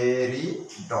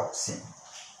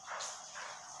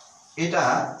 এটা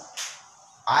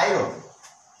আয়রন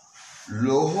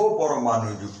লৌহ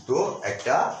পরমাণুযুক্ত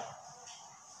একটা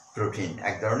প্রোটিন,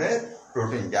 এক ধরনের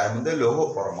প্রোটিন যার মধ্যে লৌহ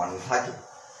পরমাণু থাকে।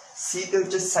 সিতে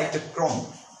হচ্ছে সাইটোক্রোম।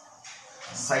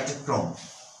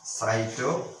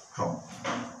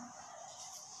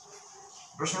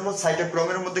 প্রশ্ন হলো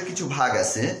সাইটোক্রোমের মধ্যে কিছু ভাগ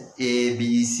আছে, এ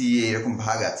বি সি এরকম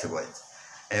ভাগ আছে বয়স,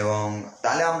 এবং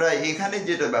তাহলে আমরা এখানে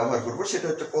যেটা ব্যবহার করব সেটা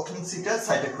হচ্ছে প্রথম সিটা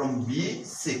সাইটোক্রোম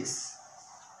B6,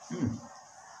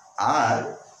 আর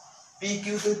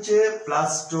পিকিউ হচ্ছে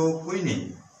প্লাস্টোকুইনিন।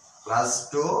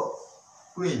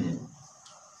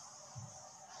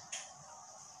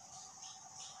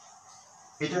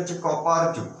 এটা হচ্ছে কপার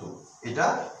যুক্ত, এটা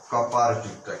কপার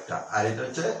যুক্ত একটা, আর এটা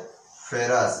হচ্ছে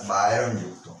ফেরাস বা আয়রন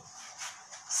যুক্ত।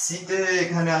 সিতে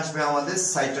এখানে আসবে আমাদের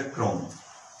সাইটোক্রোম,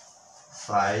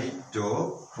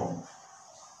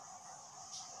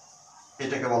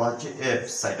 এটাকে বলা হচ্ছে এফ,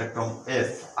 সাইটোক্রোম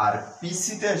এফ। আর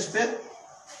পিসিতে আসবে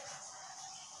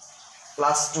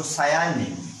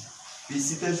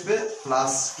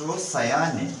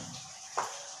প্লাস্টোসায়ানিন,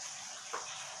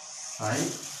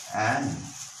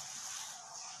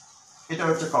 এটা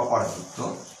হচ্ছে কপার যুক্ত।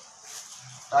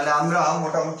 তাহলে আমরা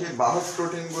মোটামুটি বাহক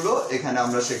প্রোটিন গুলো এখানে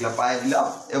আমরা সেগুলো পাই দিলাম,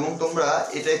 এবং তোমরা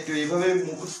এটা একটু এইভাবে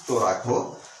মুখস্থ রাখো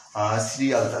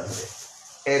সিরিয়ালটা ধরে,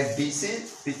 এফডিসি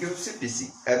পিকিউসি পিসি,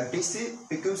 এফডিসি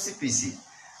পিকিউসি পিসি।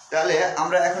 তাহলে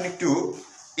আমরা এখন একটু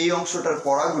এই অংশটার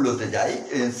পড়াগুলোতে যাই।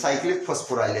 সাইক্লিক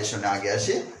ফসফোরাইলেশনে আগে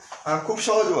আসি। খুব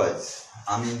সহজ ওয়াজ,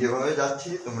 আমি যেভাবে যাচ্ছি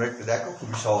তোমরা একটু দেখো,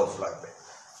 খুবই সহজ লাগবে।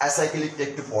 অ্যাসাইক্লিকটা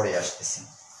একটু পরে আসতেছি।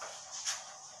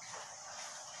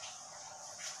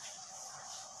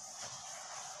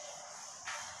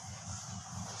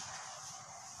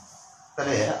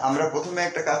 তাহলে আমরা প্রথমে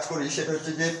একটা কাজ করি, সেটা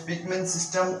হচ্ছে যে পিগমেন্ট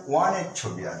সিস্টেম 1 এর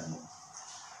ছবি আনবো।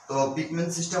 তো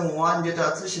পিগমেন্ট সিস্টেম 1 যেটা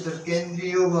আছে সেটার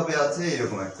কেন্দ্রীয় ভাবে আছে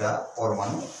এরকম একটা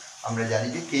পরমাণু। আমরা জানি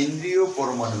যে কেন্দ্রীয়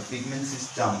পরমাণু পিগমেন্ট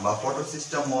সিস্টেম বা ফটো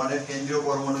সিস্টেম 1 এর কেন্দ্রীয়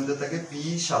পরমাণুতে থাকে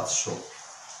P700।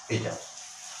 এটা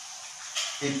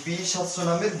এই P700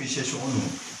 নামের বিশেষ অণু।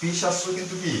 P700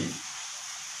 কিন্তু কি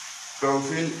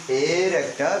ক্লোরোফিল এর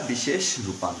একটা বিশেষ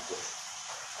রূপান্তর।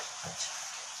 আচ্ছা,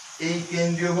 এই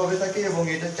কেন্দ্রীয় ভাবে থাকে এবং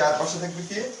এটা চারপাশে থাকবে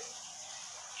কি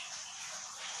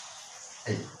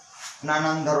এই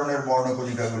নানান ধরনের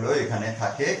বর্ণকণিকাগুলো এখানে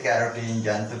থাকে, ক্যারোটিন,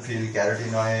 জ্যান্থোফিল,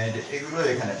 ক্যারোটিনয়েড, এগুলো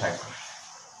এখানে থাকে।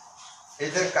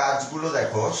 এদের কাজগুলো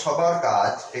দেখো, সবার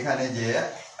কাজ এখানে যে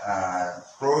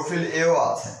ক্লোরোফিল এও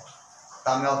আছে, তা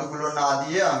আমি অতগুলো না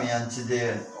দিয়ে আমি আনছি যে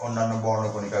অন্যান্য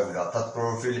বর্ণকণিকাগুলো, অর্থাৎ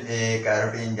chlorophyll A,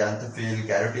 carotene, xanthophyll,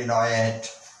 carotenoid,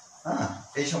 হ্যাঁ,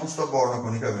 এই সমস্ত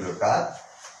বর্ণকণিকাগুলোর কাজ।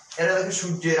 এরা দেখো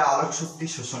সূর্যের আলোক শক্তি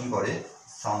শোষণ করে,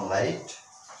 সানলাইট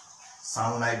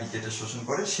যেটা শোষণ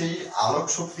করে, সেই আলোক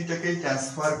শক্তিটাকে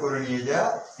ট্রান্সফার করে নিয়ে যা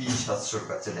P700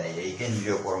 কাছে দেয়, এই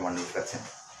কেন্দ্রীয় পরমাণুর কাছে।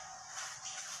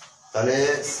 তাহলে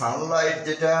সানলাইট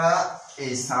যেটা,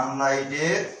 এই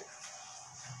সানলাইটের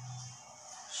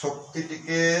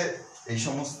শক্তিটিকে এই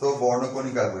সমস্ত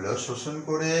বর্ণকণিকাগুলো শোষণ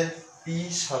করে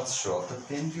P700 অর্থাৎ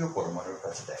কেন্দ্রীয় পরমাণুর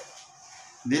কাছে দেয়।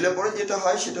 দিলে পরে যেটা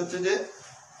হয় সেটা হচ্ছে যে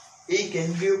এই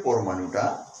কেন্দ্রীয় পরমাণুটা,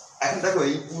 এখন দেখো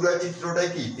এই পুরো চিত্রটাই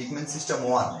কি পিগমেন্ট সিস্টেম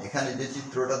 1। এখানে যে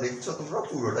চিত্রটা দেখছো তোমরা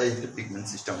পুরোটাই হচ্ছে পিগমেন্ট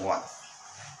সিস্টেম 1।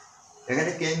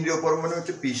 এখানে কেন্দ্রীয় পরমাণু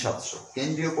হচ্ছে P700।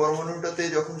 কেন্দ্রীয় পরমাণুটাতে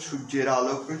যখন সূর্যের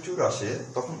আলো প্রচুর আসে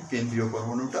তখন কেন্দ্রীয়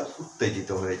পরমাণুটা উত্তেজিত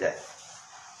হয়ে যায়।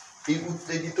 এই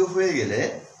উত্তেজিত হয়ে গেলে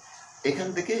এখান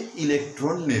থেকে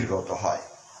ইলেকট্রন নির্গত হয়।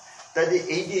 তাই যে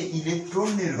এই যে ইলেকট্রন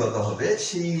নির্গত হবে,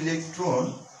 সেই ইলেকট্রন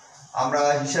আমরা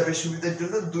হিসাবের সুবিধার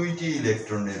জন্য 2টি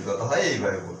ইলেকট্রন নির্গত হয়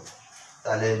এইভাবে বলব।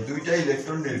 তাহলে 2টা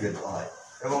ইলেকট্রন নির্গত হয়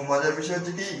এবং মজার বিষয়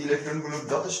হচ্ছে কি ইলেকট্রনগুলো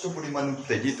যথেষ্ট পরিমাণ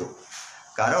উত্তেজিত,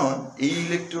 কারণ এই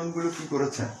ইলেকট্রনগুলো কি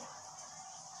করেছে,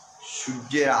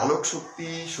 সূর্যের আলোক শক্তি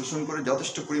শোষণ করে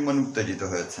যথেষ্ট পরিমাণ উত্তেজিত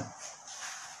হয়েছে।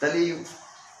 তাহলে এই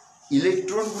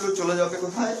ইলেকট্রনগুলো চলে যাবে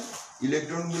কোথায়?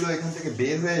 ইলেকট্রনগুলো এখান থেকে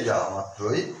বের হয়ে যাওয়া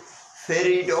মাত্রই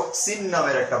ফেরিডক্সিন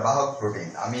নামের একটা বাহক প্রোটিন,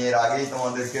 আমি এর আগেই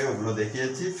তোমাদেরকে ওগুলো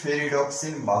দেখিয়েছি,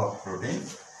 ফেরিডক্সিন বাহক প্রোটিন,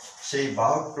 সেই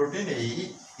বাহক প্রোটিন এই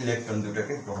ইলেকট্রন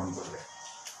দুটাকে গ্রহণ করবে।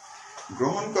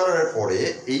 গ্রহণ করার পরে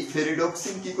এই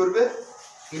ফেরিডক্সিন কি করবে,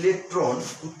 ইলেকট্রন,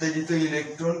 উত্তেজিত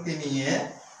ইলেকট্রনকে নিয়ে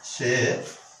সে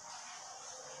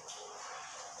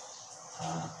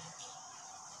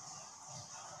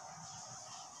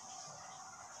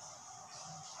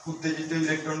উত্তেজিত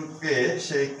ইলেকট্রনকে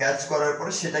সে ক্যাচ করার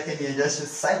পরে সেটাকে নিয়ে যায় সে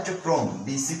সাইটোক্রোম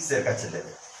B6 এর কাছে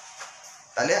দেবে।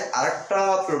 তাহলে আরেকটা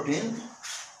প্রোটিন,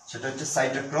 সেটা হচ্ছে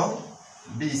সাইটোক্রোম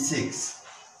B6।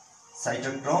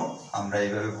 সাইটোক্রোম আমরা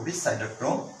এইভাবে বলি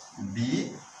সাইটোক্রোম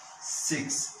B6,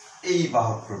 এই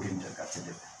বাহক প্রোটিনটার কাছে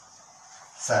দেবে।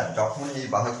 স্যার যখন এই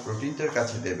বাহক প্রোটিনটার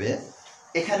কাছে দেবে,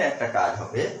 এখানে একটা কাজ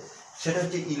হবে, সেটা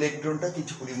হচ্ছে ইলেকট্রনটা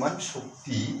কিছু পরিমাণ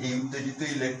শক্তি, এই উত্তেজিত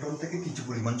ইলেকট্রন থেকে কিছু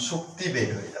পরিমাণ শক্তি বের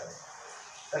হয়ে যাবে।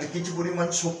 তাহলে কিছু পরিমাণ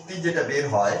শক্তি যেটা বের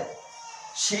হয়,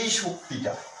 সেই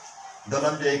শক্তিটা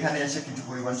ধরলাম যে এখানে এসে কিছু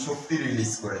পরিমাণ শক্তি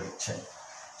রিলিজ করে দিচ্ছে,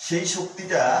 সেই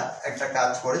শক্তিটা একটা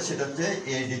কাজ করে, সেটা হচ্ছে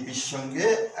এডিপির সঙ্গে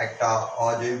একটা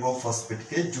অজৈব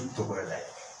ফসফেটকে যুক্ত করে দেয়।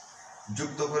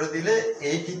 যুক্ত করে দিলে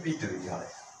এটিপি তৈরি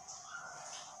হয়,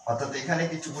 অর্থাৎ এখানে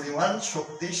কিছু পরিমাণ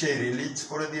শক্তি সে রিলিজ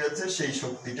করে দিয়েছে, সেই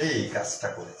শক্তিটাই এই কাজটা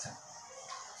করেছে।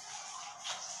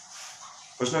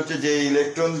 প্রশ্ন হচ্ছে যে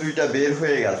ইলেকট্রন দুইটা বের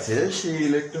হয়ে গেছে, সেই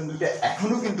ইলেকট্রন দুইটা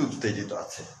এখনো কিন্তু উত্তেজিত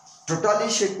আছে, টোটালি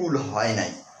সে কুল হয়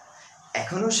নাই,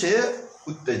 এখনো সে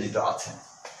উত্তেজিত আছে।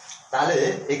 তাহলে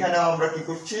এখানে আমরা কি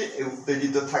করছি, এই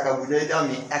উত্তেজিত থাকা বুঝাইতে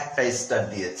আমি একটা স্টার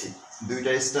দিয়েছি,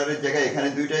 2টা স্টারের জায়গায় এখানে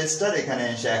 2টা স্টার, এখানে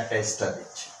এসে একটা স্টার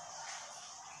দিচ্ছি।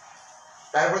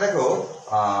 তারপর দেখো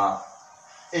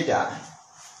এটা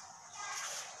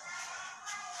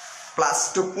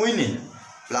প্লাস্টোকুইনিন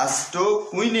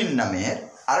নামের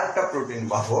আরেকটা প্রোটিন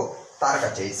বাহক, তার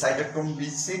কাছে এই সাইটোক্রোম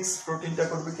B6 প্রোটিনটা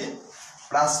করবে কি,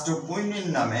 প্লাস্টোকুইনিন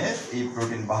নামের এই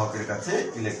প্রোটিন বাহকের কাছে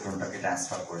ইলেকট্রনটাকে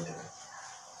ট্রান্সফার করে দেবে।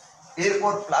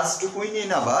 এরপর প্লাস্টোকুইনিন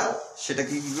আবার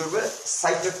সেটাকে কি করবে,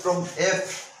 সাইটোক্রোম F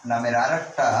নামের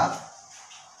আরেকটা,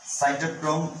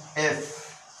 সাইটোক্রোম F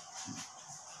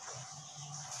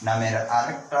নামের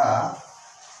আরেকটা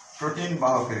প্রোটিন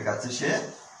বাহকের কাছে সে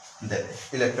দেবে,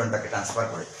 ইলেকট্রনটাকে ট্রান্সফার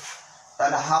করে।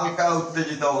 তাহলে হালকা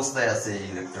উত্তেজিত অবস্থায় আছে এই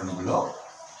ইলেকট্রনগুলো।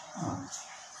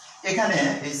 এখানে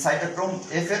এই সাইটোক্রোম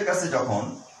F এর কাছে যখন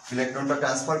ইলেকট্রনটা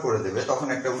ট্রান্সফার করে দেবে, তখন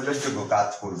একটা উল্লেখযোগ্য কাজ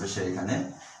করবে সে,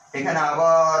 এখানে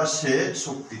আবার সে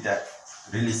শক্তিটা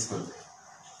রিলিজ করবে।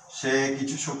 সে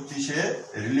কিছু শক্তি সে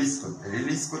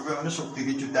রিলিজ করবে মানে শক্তি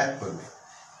কিছু ত্যাগ করবে।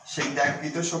 সেই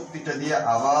ত্যাগকৃত শক্তিটা দিয়ে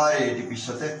আবার এটিপির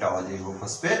সাথে একটা অজৈব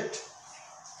ফসফেট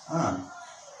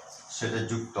সেটা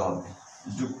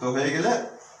যুক্ত হয়ে গেলে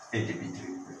এটিপি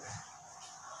তৈরি করবে।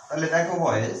 তাহলে দেখো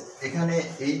বয়েস, এখানে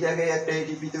এই জায়গায় একটা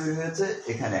এটিপি তৈরি হয়েছে,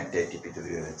 এখানে একটা এটিপি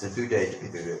তৈরি হয়েছে, দুইটা এটিপি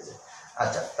তৈরি হয়েছে।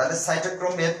 আচ্ছা, তাহলে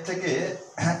সাইটোক্রোম এফ থেকে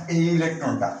এই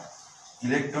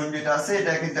ইলেকট্রন যেটা আছে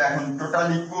এটা কিন্তু এখন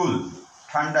টোটালি কুল,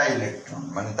 ঠান্ডা ইলেকট্রন,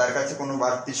 মানে তার কাছে কোনো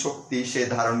বাড়তি শক্তি সে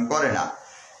ধারণ করে না।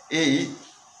 এই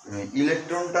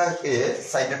ইলেকট্রনটাকে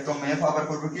সাইটোক্রোম এফ আবার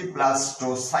করবে কি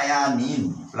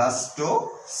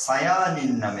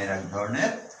প্লাস্টোসায়ানিন নামের এক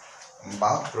ধরনের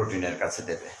বাহক প্রোটিনের কাছে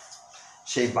দেবে।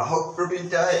 সেই বাহক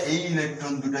প্রোটিনটা এই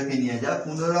ইলেকট্রন দুটাকে নিয়ে যা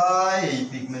পুনরায় এই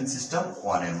পিগমেন্ট সিস্টেম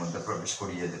 1 এর মধ্যে প্রবেশ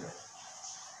করিয়ে দেবে।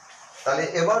 তাহলে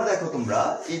এবার দেখো তোমরা,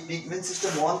 এই পিগমেন্ট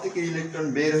সিস্টেম 1 থেকে ইলেকট্রন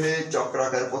বের হয়ে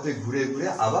চক্রাকার পথে ঘুরে ঘুরে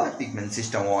আবার পিগমেন্ট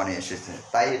সিস্টেম 1 এ এসেছে,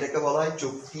 তাই এটাকে বলা হয়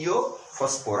চক্রীয়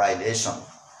ফসফোরাইলেশন।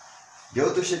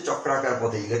 যেহেতু সে চক্রাকার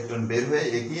পথে ইলেকট্রন বের হয়ে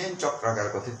এগিয়ে চক্রাকার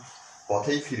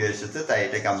পথেই ফিরে এসেছে, তাই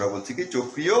এটাকে আমরা বলছি কি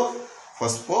চক্রীয়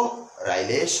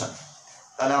ফসফোরাইলেশন।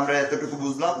 তাহলে আমরা এতটুকু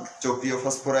বুঝলাম চক্রীয়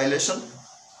ফসফোরাইলেশন।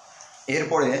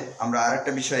 এরপরে আমরা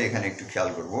আরেকটা বিষয় এখানে একটু খেয়াল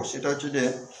করব, সেটা হচ্ছে যে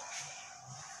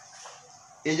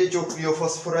এই যে চক্রীয়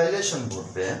ফসফোরাইলেশন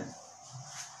ঘটবে,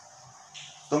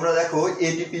 তোমরা দেখো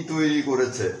এটিপি তৈরি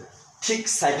করেছে ঠিক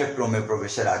সাইটোক্রোমে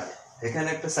প্রবেশের আগে। এখানে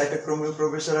একটা সাইটোক্রোমে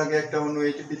প্রবেশের আগে একটা অণু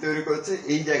এটিপি তৈরি করেছে,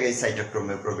 এই জায়গায়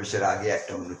সাইটোক্রোমে প্রবেশের আগে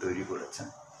একটা অণু তৈরি করেছে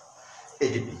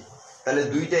এটিপি। তাহলে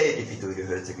দুইটা এটিপি তৈরি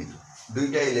হয়েছে, কিন্তু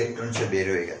দুইটা ইলেকট্রন সে বের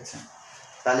হয়ে গেছে।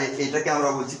 তাহলে এটাকে আমরা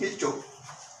বলছি কি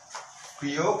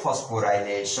চক্রীয়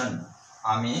ফসফোরাইলেশন।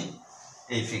 আমি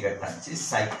এই ফিগারটা আনছি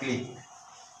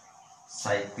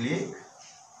সাইক্লিক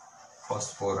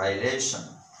ফসফোরাইলেশন।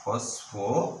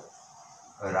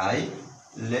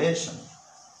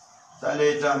 তাহলে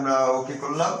এটা আমরা ওকে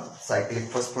করলাম সাইক্লিক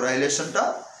ফসফোরাইলেশনটা।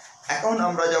 এখন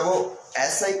আমরা যাব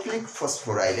অ্যাসাইক্লিক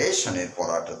ফসফোরাইলেশনের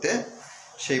পড়াটাতে।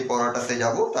 সেই পড়াটাতে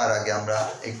যাব, তার আগে আমরা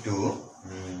একটু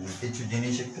কিছু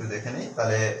জিনিস একটু দেখে নিই।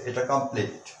 তাহলে এটা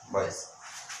কমপ্লিট বয়েস।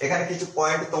 এখানে কিছু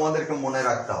পয়েন্ট তোমাদেরকে মনে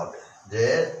রাখতে হবে, যে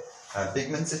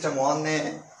পিগমেন্ট সিস্টেম 1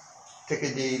 থেকে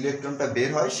যে ইলেকট্রনটা বের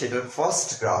হয় সেটার ফার্স্ট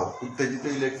গ্রাহক, উত্তেজিত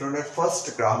ইলেকট্রনের ফার্স্ট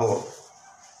গ্রাহক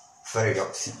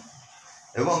প্যারাডক্সিন।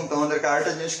 এবং তোমাদেরকে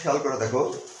আরেকটা জিনিস খেয়াল করে দেখো,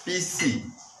 পিসি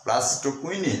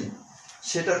প্লাস্টোকুইনিন,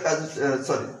 সেটার কাজ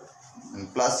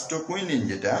প্লাস্টোকুইনিন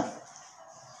যেটা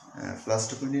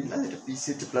প্লাস্টোকুইনিন না, এটা পিসি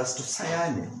হচ্ছে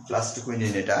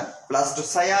প্লাস্টোকুইনিন এটা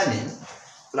প্লাস্টোসায়ানিন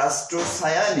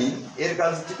এর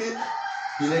কাজ হচ্ছে কি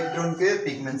ইলেকট্রনকে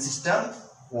পিগমেন্ট সিস্টেম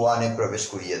 1 এ প্রবেশ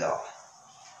করিয়ে দেওয়া।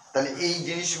 তাহলে এই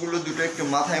জিনিসগুলো দুটো একটু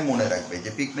মাথায় মনে রাখবে,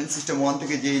 যে পিগমেন্ট সিস্টেম 1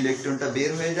 থেকে যে ইলেকট্রনটা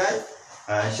বের হয়ে যায়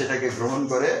সেটাকে গ্রহণ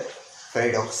করে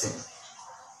প্যারাডক্সিন,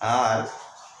 আর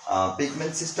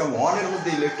পিগমেন্ট সিস্টেম 1 এর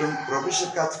মধ্যে ইলেকট্রন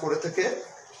প্রবেশের কাজ করে থাকে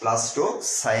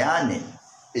প্লাস্টোসায়ানিন।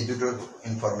 এই দুটো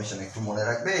ইনফরমেশন একটু মনে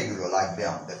রাখবে, এগুলো লাগবে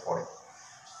আমাদের পরে।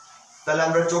 তাহলে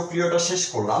আমরা চক্রীয়টা শেষ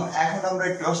করলাম, এখন আমরা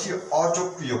একটু আসি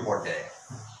অচক্রীয় পর্যায়ে।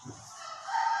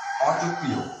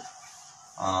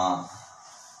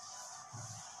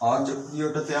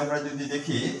 অচক্রীয়টাতে আমরা যদি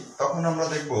দেখি, তখন আমরা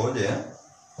দেখব যে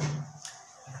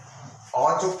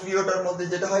অচক্রীয়টার মধ্যে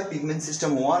যেটা হয়, পিগমেন্ট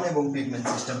সিস্টেম 1 এবং পিগমেন্ট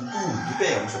সিস্টেম 2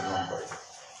 দুটোই অংশগ্রহণ করে।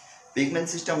 পিগমেন্ট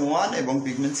সিস্টেম 1 এবং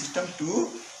পিগমেন্ট সিস্টেম 2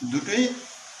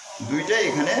 দুইটাই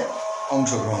এখানে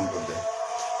অংশগ্রহণ করবে।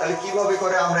 তাহলে কিভাবে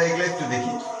করে আমরা এগুলো একটু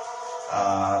দেখি।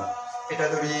 এটা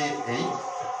ধরি,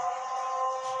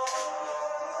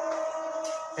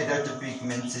 এটা হচ্ছে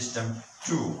পিগমেন্ট সিস্টেম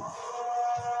 2।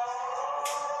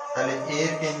 তাহলে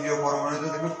এর কেন্দ্রীয় পরমাণুতে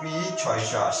দেখো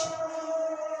P680।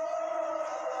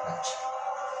 আচ্ছা,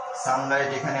 সানলাইট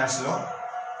এখানে আসলো,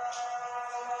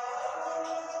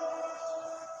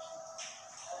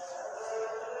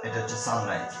 এটা হচ্ছে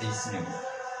সানলাইট। এই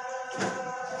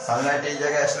সানলাইট এই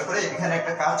জায়গায় আসলে পরে এখানে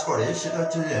একটা কাজ করে, সেটা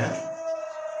হচ্ছে যে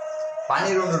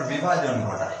পানির অণুর বিভাজন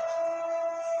ঘটায়।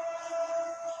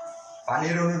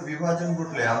 পানির অণুর বিভাজন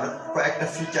ঘটলে আমরা কয়েকটা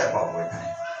ফিচার পাবো এখানে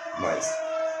বয়েস।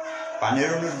 পানির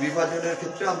অণুর বিভাজনের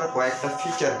ক্ষেত্রে আমরা কয়েকটা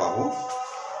ফিচার পাবো।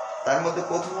 তার মধ্যে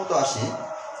প্রথমত আসি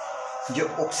যে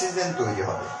অক্সিজেন তৈরি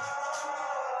হবে।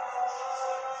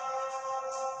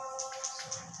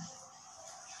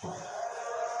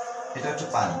 এটা হচ্ছে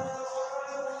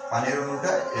পানির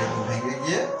অণুটা এরকম ভেঙে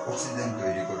গিয়ে অক্সিজেন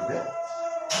তৈরি করবে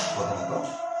প্রথমত।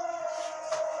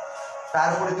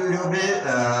 তারপরে তৈরি হবে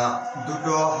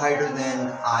দুটো হাইড্রোজেন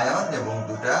আয়ন এবং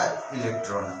দুটা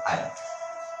ইলেকট্রন আয়ন।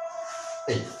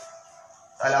 এই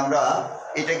তাহলে আমরা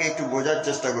এটাকে একটু বোঝার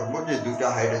চেষ্টা করব, যে দুটা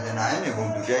হাইড্রোজেন আয়ন এবং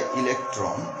দুটা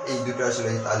ইলেকট্রন, এই দুটো আসলে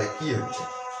তাহলে কি হচ্ছে।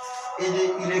 এই যে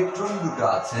ইলেকট্রন দুটো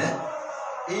আছে,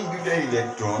 এই দুটা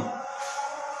ইলেকট্রন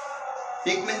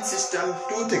পিগমেন্ট সিস্টেম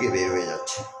 2 থেকে বের হয়ে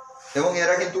যাচ্ছে এবং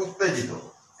এরা কিন্তু উত্তেজিত,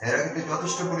 এরা কিন্তু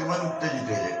যথেষ্ট পরিমাণ উত্তেজিত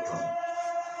ইলেকট্রন।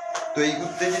 তো এই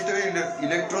উত্তেজিত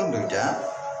ইলেকট্রন দুইটা,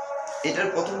 এটার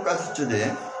প্রথম কাজ হচ্ছে যে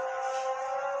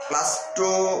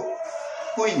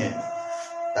প্লাস্টোকুইনিন।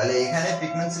 তাহলে এখানে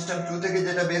পিগমেন্ট সিস্টেম 2 থেকে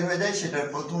যেটা বের হয়ে যায় সেটার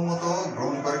প্রথমত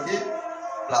গ্রহণ করে কি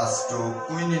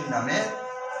প্লাস্টোকুইনিন নামে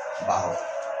বাহক।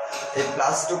 এই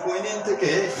প্লাস্টোকুইনিন থেকে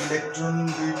ইলেকট্রন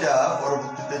দুইটা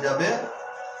পরবর্তীতে যাবে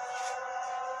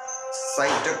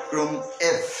সাইটোক্রোম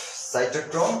এফ,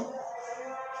 সাইটোক্রোম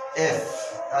এফ।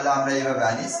 তাহলে আমরা এইভাবে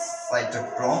আনি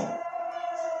সাইটোক্রোম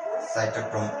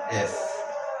এফ।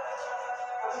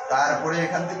 তারপরে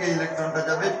এখান থেকে ইলেকট্রনটা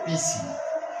যাবে পিসি।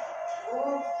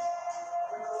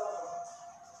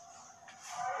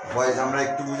 বয়েজ আমরা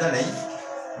একটু বুঝা নেই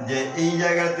যে এই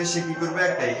জায়গাতে সে কি করবে,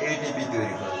 একটা এটিপি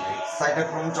তৈরি করবে।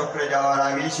 সাইটোক্রোম চক্রে যাওয়ার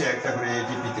আগেই সে একটা করে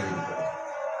এটিপি তৈরি করে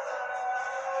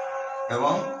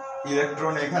এবং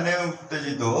ইলেকট্রন এখানে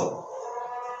উত্তেজিত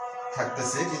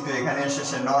থাকতেছে, কিন্তু এখানে এসে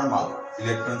সে নর্মাল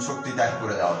ইলেকট্রন শক্তি ত্যাগ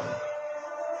করে দেওয়া হবে।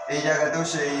 এই জায়গাতেও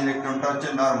সেই ইলেকট্রনটা হচ্ছে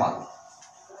নর্মাল।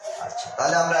 আচ্ছা,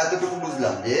 তাহলে আমরা এতটুকু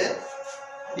বুঝলাম যে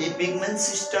এই পিগমেন্ট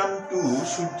সিস্টেম 2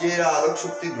 সূর্যের আলোক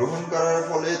শক্তি গ্রহণ করার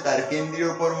ফলে তার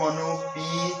কেন্দ্রীয় পরমাণু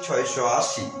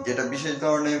P680, যেটা বিশেষ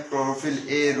ধরনের ক্লোরোফিল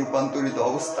এ রূপান্তরিত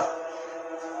অবস্থা,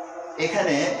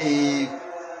 এখানে এই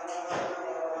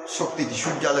শক্তিটি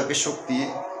সূর্যালোকের শক্তি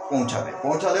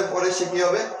পৌঁছালে পরে সে কি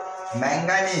হবে,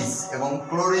 ম্যাঙ্গানিজ এবং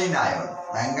ক্লোরিন আয়ন,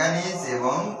 ম্যাঙ্গানিজ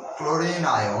এবং ক্লোরিন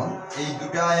আয়ন, এই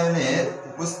দুটো আয়নের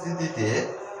উপস্থিতিতে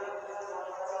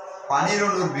পানির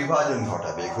অণুর বিভাজন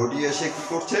ঘটিয়ে সে কি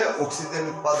করছে, অক্সিজেন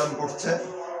উৎপাদন করছে।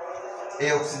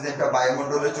 এই অক্সিজেনটা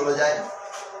বায়ুমণ্ডলে চলে যায়,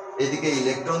 এদিকে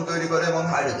ইলেকট্রন তৈরি করে এবং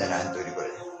হাইড্রোজেন আয়ন তৈরি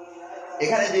করে।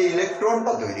 এখানে যে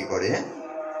ইলেকট্রনটা তৈরি করে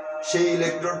সেই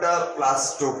ইলেকট্রনটা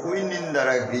প্লাস্টোকুইনিন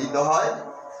দ্বারা গৃহীত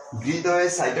হয়ে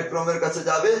সাইটোক্রোমের কাছে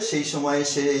যাবে। সেই সময়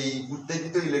সেই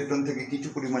উত্তেজিত ইলেকট্রন থেকে কিছু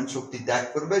পরিমাণ শক্তি ত্যাগ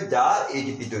করবে, যা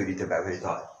এটিপি তৈরিতে ব্যবহৃত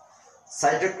হয়।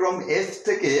 সাইটোক্রোম এফ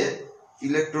থেকে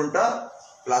ইলেকট্রনটা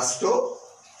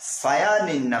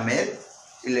প্লাস্টোসায়ানিন নামের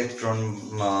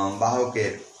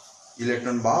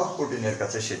ইলেকট্রন বাহক প্রোটিনের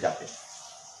কাছে সে যাবে।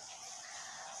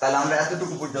 তাহলে আমরা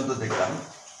এতটুকু পর্যন্ত দেখলাম।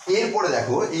 এরপরে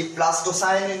দেখো, এই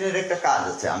প্লাস্টোসায়ানিনের একটা কাজ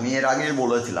আছে। আমি এর আগে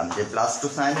বলেছিলাম যে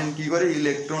প্লাস্টোসায়ানিন কি করে,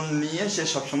 ইলেকট্রন নিয়ে সে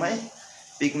সবসময়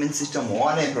পিগমেন্ট সিস্টেম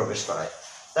 1 এ প্রবেশ করায়।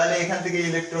 তাহলে এখান থেকে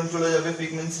ইলেকট্রন চলে যাবে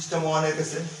পিগমেন্ট সিস্টেম 1 এর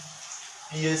কাছে,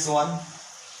 PS1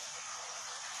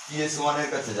 এর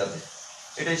কাছে যাবে,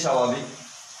 এটাই স্বাভাবিক।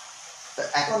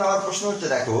 এখন আমার প্রশ্ন হচ্ছে,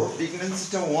 দেখো পিগমেন্ট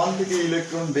সিস্টেম 1 থেকে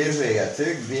ইলেকট্রন বের হয়ে গেছে,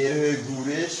 বের হয়ে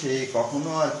ঘুরে সে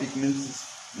কখনো আর পিগমেন্ট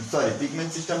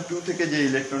সিস্টেম 2 থেকে যে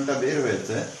ইলেকট্রনটা বের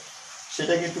হয়েছে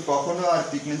সেটা কিন্তু কখনো আর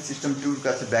পিগমেন্ট সিস্টেম 2 এর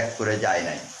কাছে ব্যাক করে যায়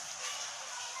নাই,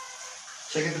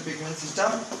 সে কিন্তু পিগমেন্ট সিস্টেম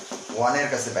 1 এর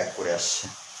কাছে ব্যাক করে আসছে।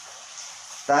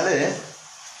 তাহলে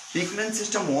পিগমেন্ট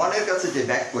সিস্টেম 1 এর কাছে যে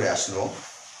ব্যাক করে আসলো,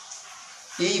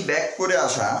 এই ব্যাক করে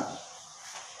আসা,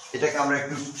 এটাকে আমরা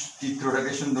একটু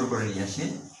চিত্রটাকে সুন্দর করে নিয়ে আসি।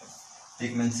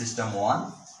 পিগমেন্ট সিস্টেম 1,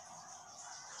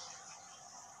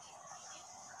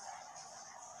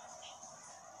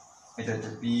 এটা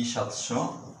হচ্ছে P700,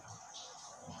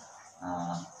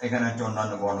 এখানে হচ্ছে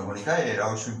অন্যান্য বর্ণকণিকা,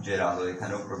 এরাও সূর্যের আলো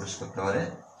এখানেও প্রবেশ করতে পারে।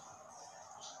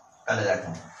 তাহলে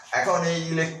দেখো এখন এই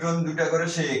ইলেকট্রন দুটা করে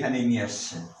সে এখানে নিয়ে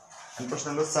আসছে। প্রশ্ন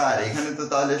হলো, স্যার এখানে তো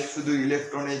তাহলে শুধু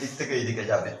ইলেকট্রন এই দিক থেকে এইদিকে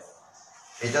যাবে,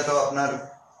 এটা তো আপনার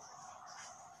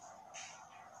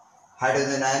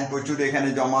হাইড্রোজেন আয়ন প্রচুর এখানে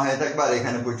জমা হয়ে থাকবে আর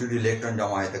এখানে প্রচুর ইলেকট্রন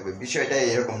জমা হয়ে থাকবে, বিষয়টা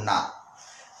এরকম না।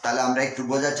 তাহলে আমরা একটু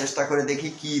বোঝার চেষ্টা করে দেখি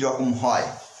কি রকম হয়।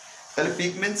 তাহলে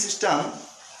পিগমেন্ট সিস্টেম,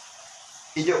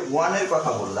 এই যে 1 এর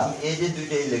কথা বললাম, এই যে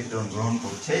দুইটা ইলেকট্রন গ্রহণ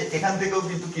করছে, এখান থেকেও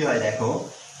কিন্তু কি হয়, দেখো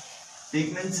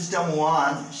পিগমেন্ট সিস্টেম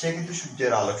 1 সে কিন্তু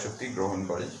সূর্যের আলোক শক্তি গ্রহণ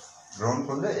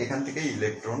করলে এখান থেকে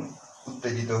ইলেকট্রন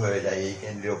উত্তেজিত হয়ে যায়। এই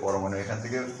কেন্দ্রীয় পরমাণু এখান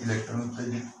থেকে ইলেকট্রন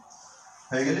উত্তেজিত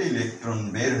হয়ে গেলে ইলেকট্রন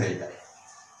বের হয়ে যায়,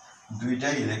 দুইটা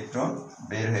ইলেকট্রন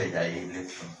বের হয়ে যায় এই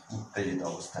ইলেকট্রন উত্তেজিত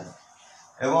অবস্থায়।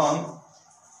 এবং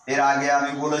এর আগে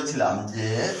আমি বলেছিলাম যে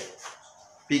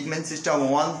পিগমেন্ট সিস্টেম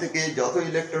 1 থেকে যত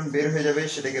ইলেকট্রন বের হয়ে যাবে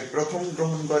সেটাকে প্রথম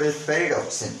গ্রহণ করে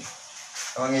ফেরিডক্সিন,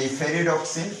 এবং এই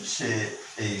ফেরিডক্সিন সে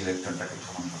এই ইলেকট্রনটাকে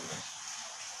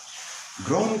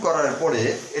গ্রহণ করার পরে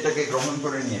এটাকে গ্রহণ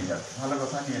করে নিয়ে যাবে। ভালো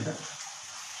কথা, নিয়ে যাবে।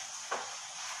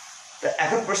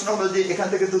 এখন প্রশ্ন হলো যে এখান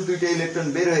থেকে তো দুইটা ইলেকট্রন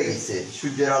বের হয়ে গেছে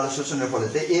সূর্যের আলো শোষণের ফলে,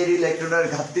 এর ইলেকট্রনের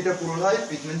ঘাটতিটা পূরণ হয়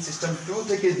পিগমেন্ট সিস্টেম 2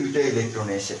 থেকে দুইটা ইলেকট্রন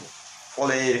এসে,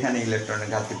 ফলে এখানে ইলেকট্রনের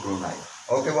ঘাটতি পূরণ হয়।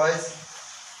 ওকে বয়েজ,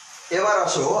 এবার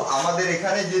আসো, আমাদের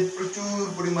এখানে যে প্রচুর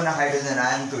পরিমাণে হাইড্রোজেন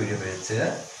আয়ন তৈরি হয়েছে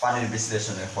পানির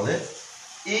বিশ্লেষণের ফলে,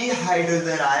 এই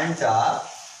হাইড্রোজেন আয়নটা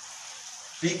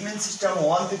পিগমেন্ট সিস্টেম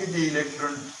 1 থেকে যে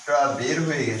ইলেকট্রনটা বের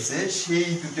হয়ে গেছে সেই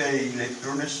দুটো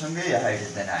ইলেকট্রনের সঙ্গে এই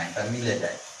হাইড্রোজেন আয়নটা মিলে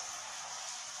যায়।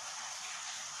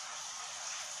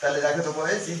 তাহলে দেখো তো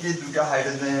বয়স, এই যে দুটো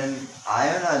হাইড্রোজেন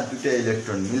আয়ন আর দুটো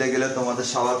ইলেকট্রন মিলে গেলে তোমাদের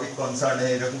স্বাভাবিক কনসার্নে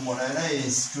এরকম মনে হয় না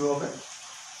H2 হবে।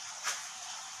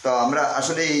 তো আমরা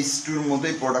আসলে H2 এর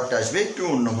মতোই প্রোডাক্ট আসবে, একটু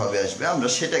অন্যভাবে আসবে, আমরা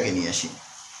সেটাকে নিয়ে আসি।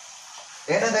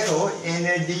 এখানে দেখো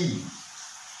NAD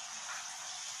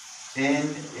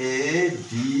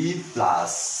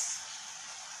প্লাস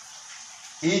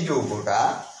এই যৌগটা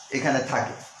এখানে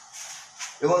থাকে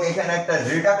এবং এখানে একটা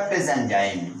রিডাকটেজ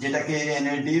এনজাইম যেটাকে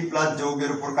NAD প্লাস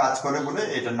যৌগের উপর কাজ করে বলে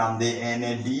এটার নাম দিয়ে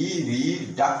NAD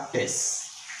রিডাকটেজ।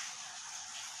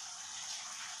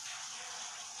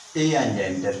 এই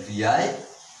এনজাইমটার ক্রিয়ায়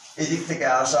এদিক থেকে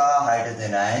আসা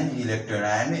hydrogen ion electron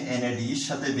ion NAD এর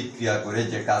সাথে বিক্রিয়া করে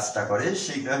যে কাজটা করে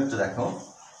সেইটা হচ্ছে দেখো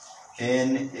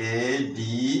NADP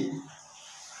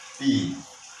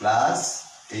প্লাস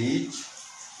H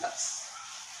প্লাস।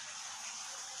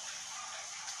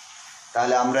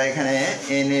 তাহলে আমরা এখানে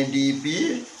NADP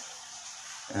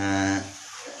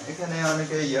এখানে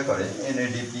অনেকে ইয়ে করে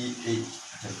NADP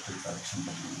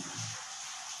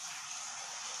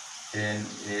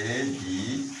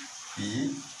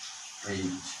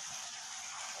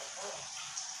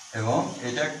এবং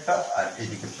এটা একটা আর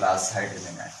এদিকে প্লাস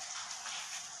হাইড্রোজেন আয়ন।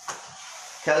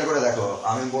 খেয়াল করে দেখো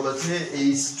আমি বলেছি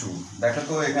H2, দেখো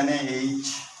তো এখানে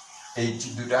H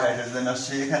দুটো হাইড্রোজেন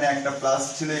আসছে, এখানে একটা প্লাস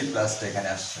ছিল, এই প্লাসটা এখানে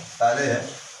আসছে। তাহলে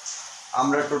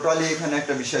আমরা টোটালি এখানে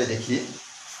একটা বিষয় দেখি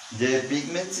যে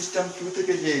পিগমেন্ট সিস্টেম 2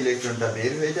 থেকে যে ইলেকট্রনটা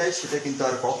বের হয়ে যায় সেটা কিন্তু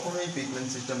আর কখনোই পিগমেন্ট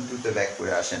সিস্টেম 2 তে ব্যাক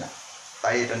করে আসে না,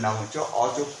 তাই এটার নাম হচ্ছে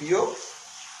অচক্রীয়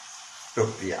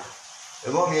প্রক্রিয়া।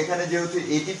 এবং এখানে যেহেতু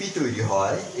ATP তৈরি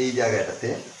হয় এই জায়গাটাতে,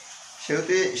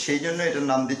 সেহেতু সেই জন্য এটার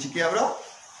নাম দিচ্ছি কি আমরা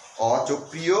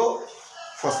অচক্রীয়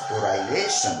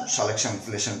ফসফোরাইলেশন,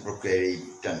 সালোকসংশ্লেষণ প্রক্রিয়ার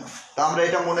এইটা। তা আমরা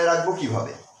এটা মনে রাখবো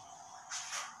কিভাবে?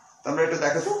 তোমরা একটু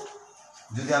দেখো তো,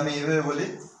 যদি আমি এইভাবে বলি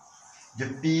যে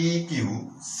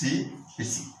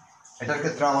PQCPC, এটার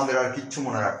ক্ষেত্রে আমাদের আর কিচ্ছু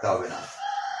মনে রাখতে হবে না।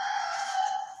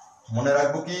 মনে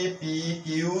রাখবো কি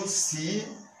PQCPC।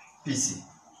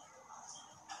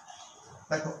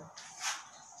 দেখো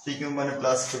PQ মানে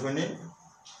প্লাস ট্রোপোনিন,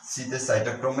 C তে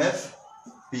সাইটোক্রোম F,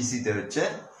 PC তে হচ্ছে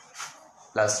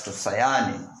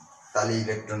প্লাস্টোসায়ানিন। তাহলে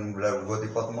ইলেকট্রনগুলোর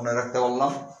গতিপথ মনে রাখতে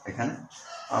পারলাম। এখানে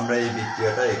আমরা এই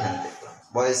বিক্রিয়াটা এখানে দেখলাম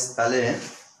বয়স। তাহলে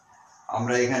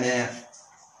আমরা এখানে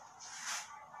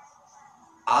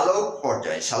আলোক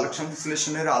পর্যায়ে, সালোক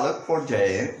সংশ্লেষণের আলোক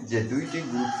পর্যায়ে যে দুইটি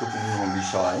গুরুত্বপূর্ণ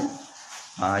বিষয়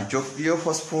চক্রীয়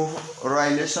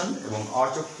ফসফোরাইলেশন এবং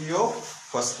অচক্রীয়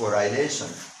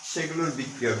ফসফোরাইলেশন, সেগুলোর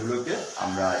বিক্রিয়াগুলোকে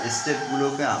আমরা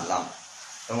স্টেপগুলোকে আনলাম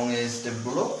এবং এই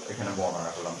স্টেপগুলো এখানে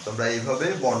বর্ণনা করলাম। তোমরা এইভাবে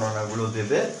বর্ণনাগুলো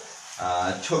দেবে।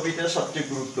 ছবিটা সবচেয়ে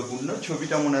গুরুত্বপূর্ণ,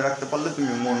 ছবিটা মনে রাখতে পারলে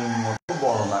তুমি মন মতো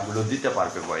বর্ণনাগুলো দিতে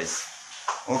পারবে বয়েস।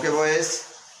 ওকে বয়েস,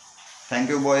 থ্যাংক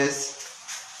ইউ বয়েস।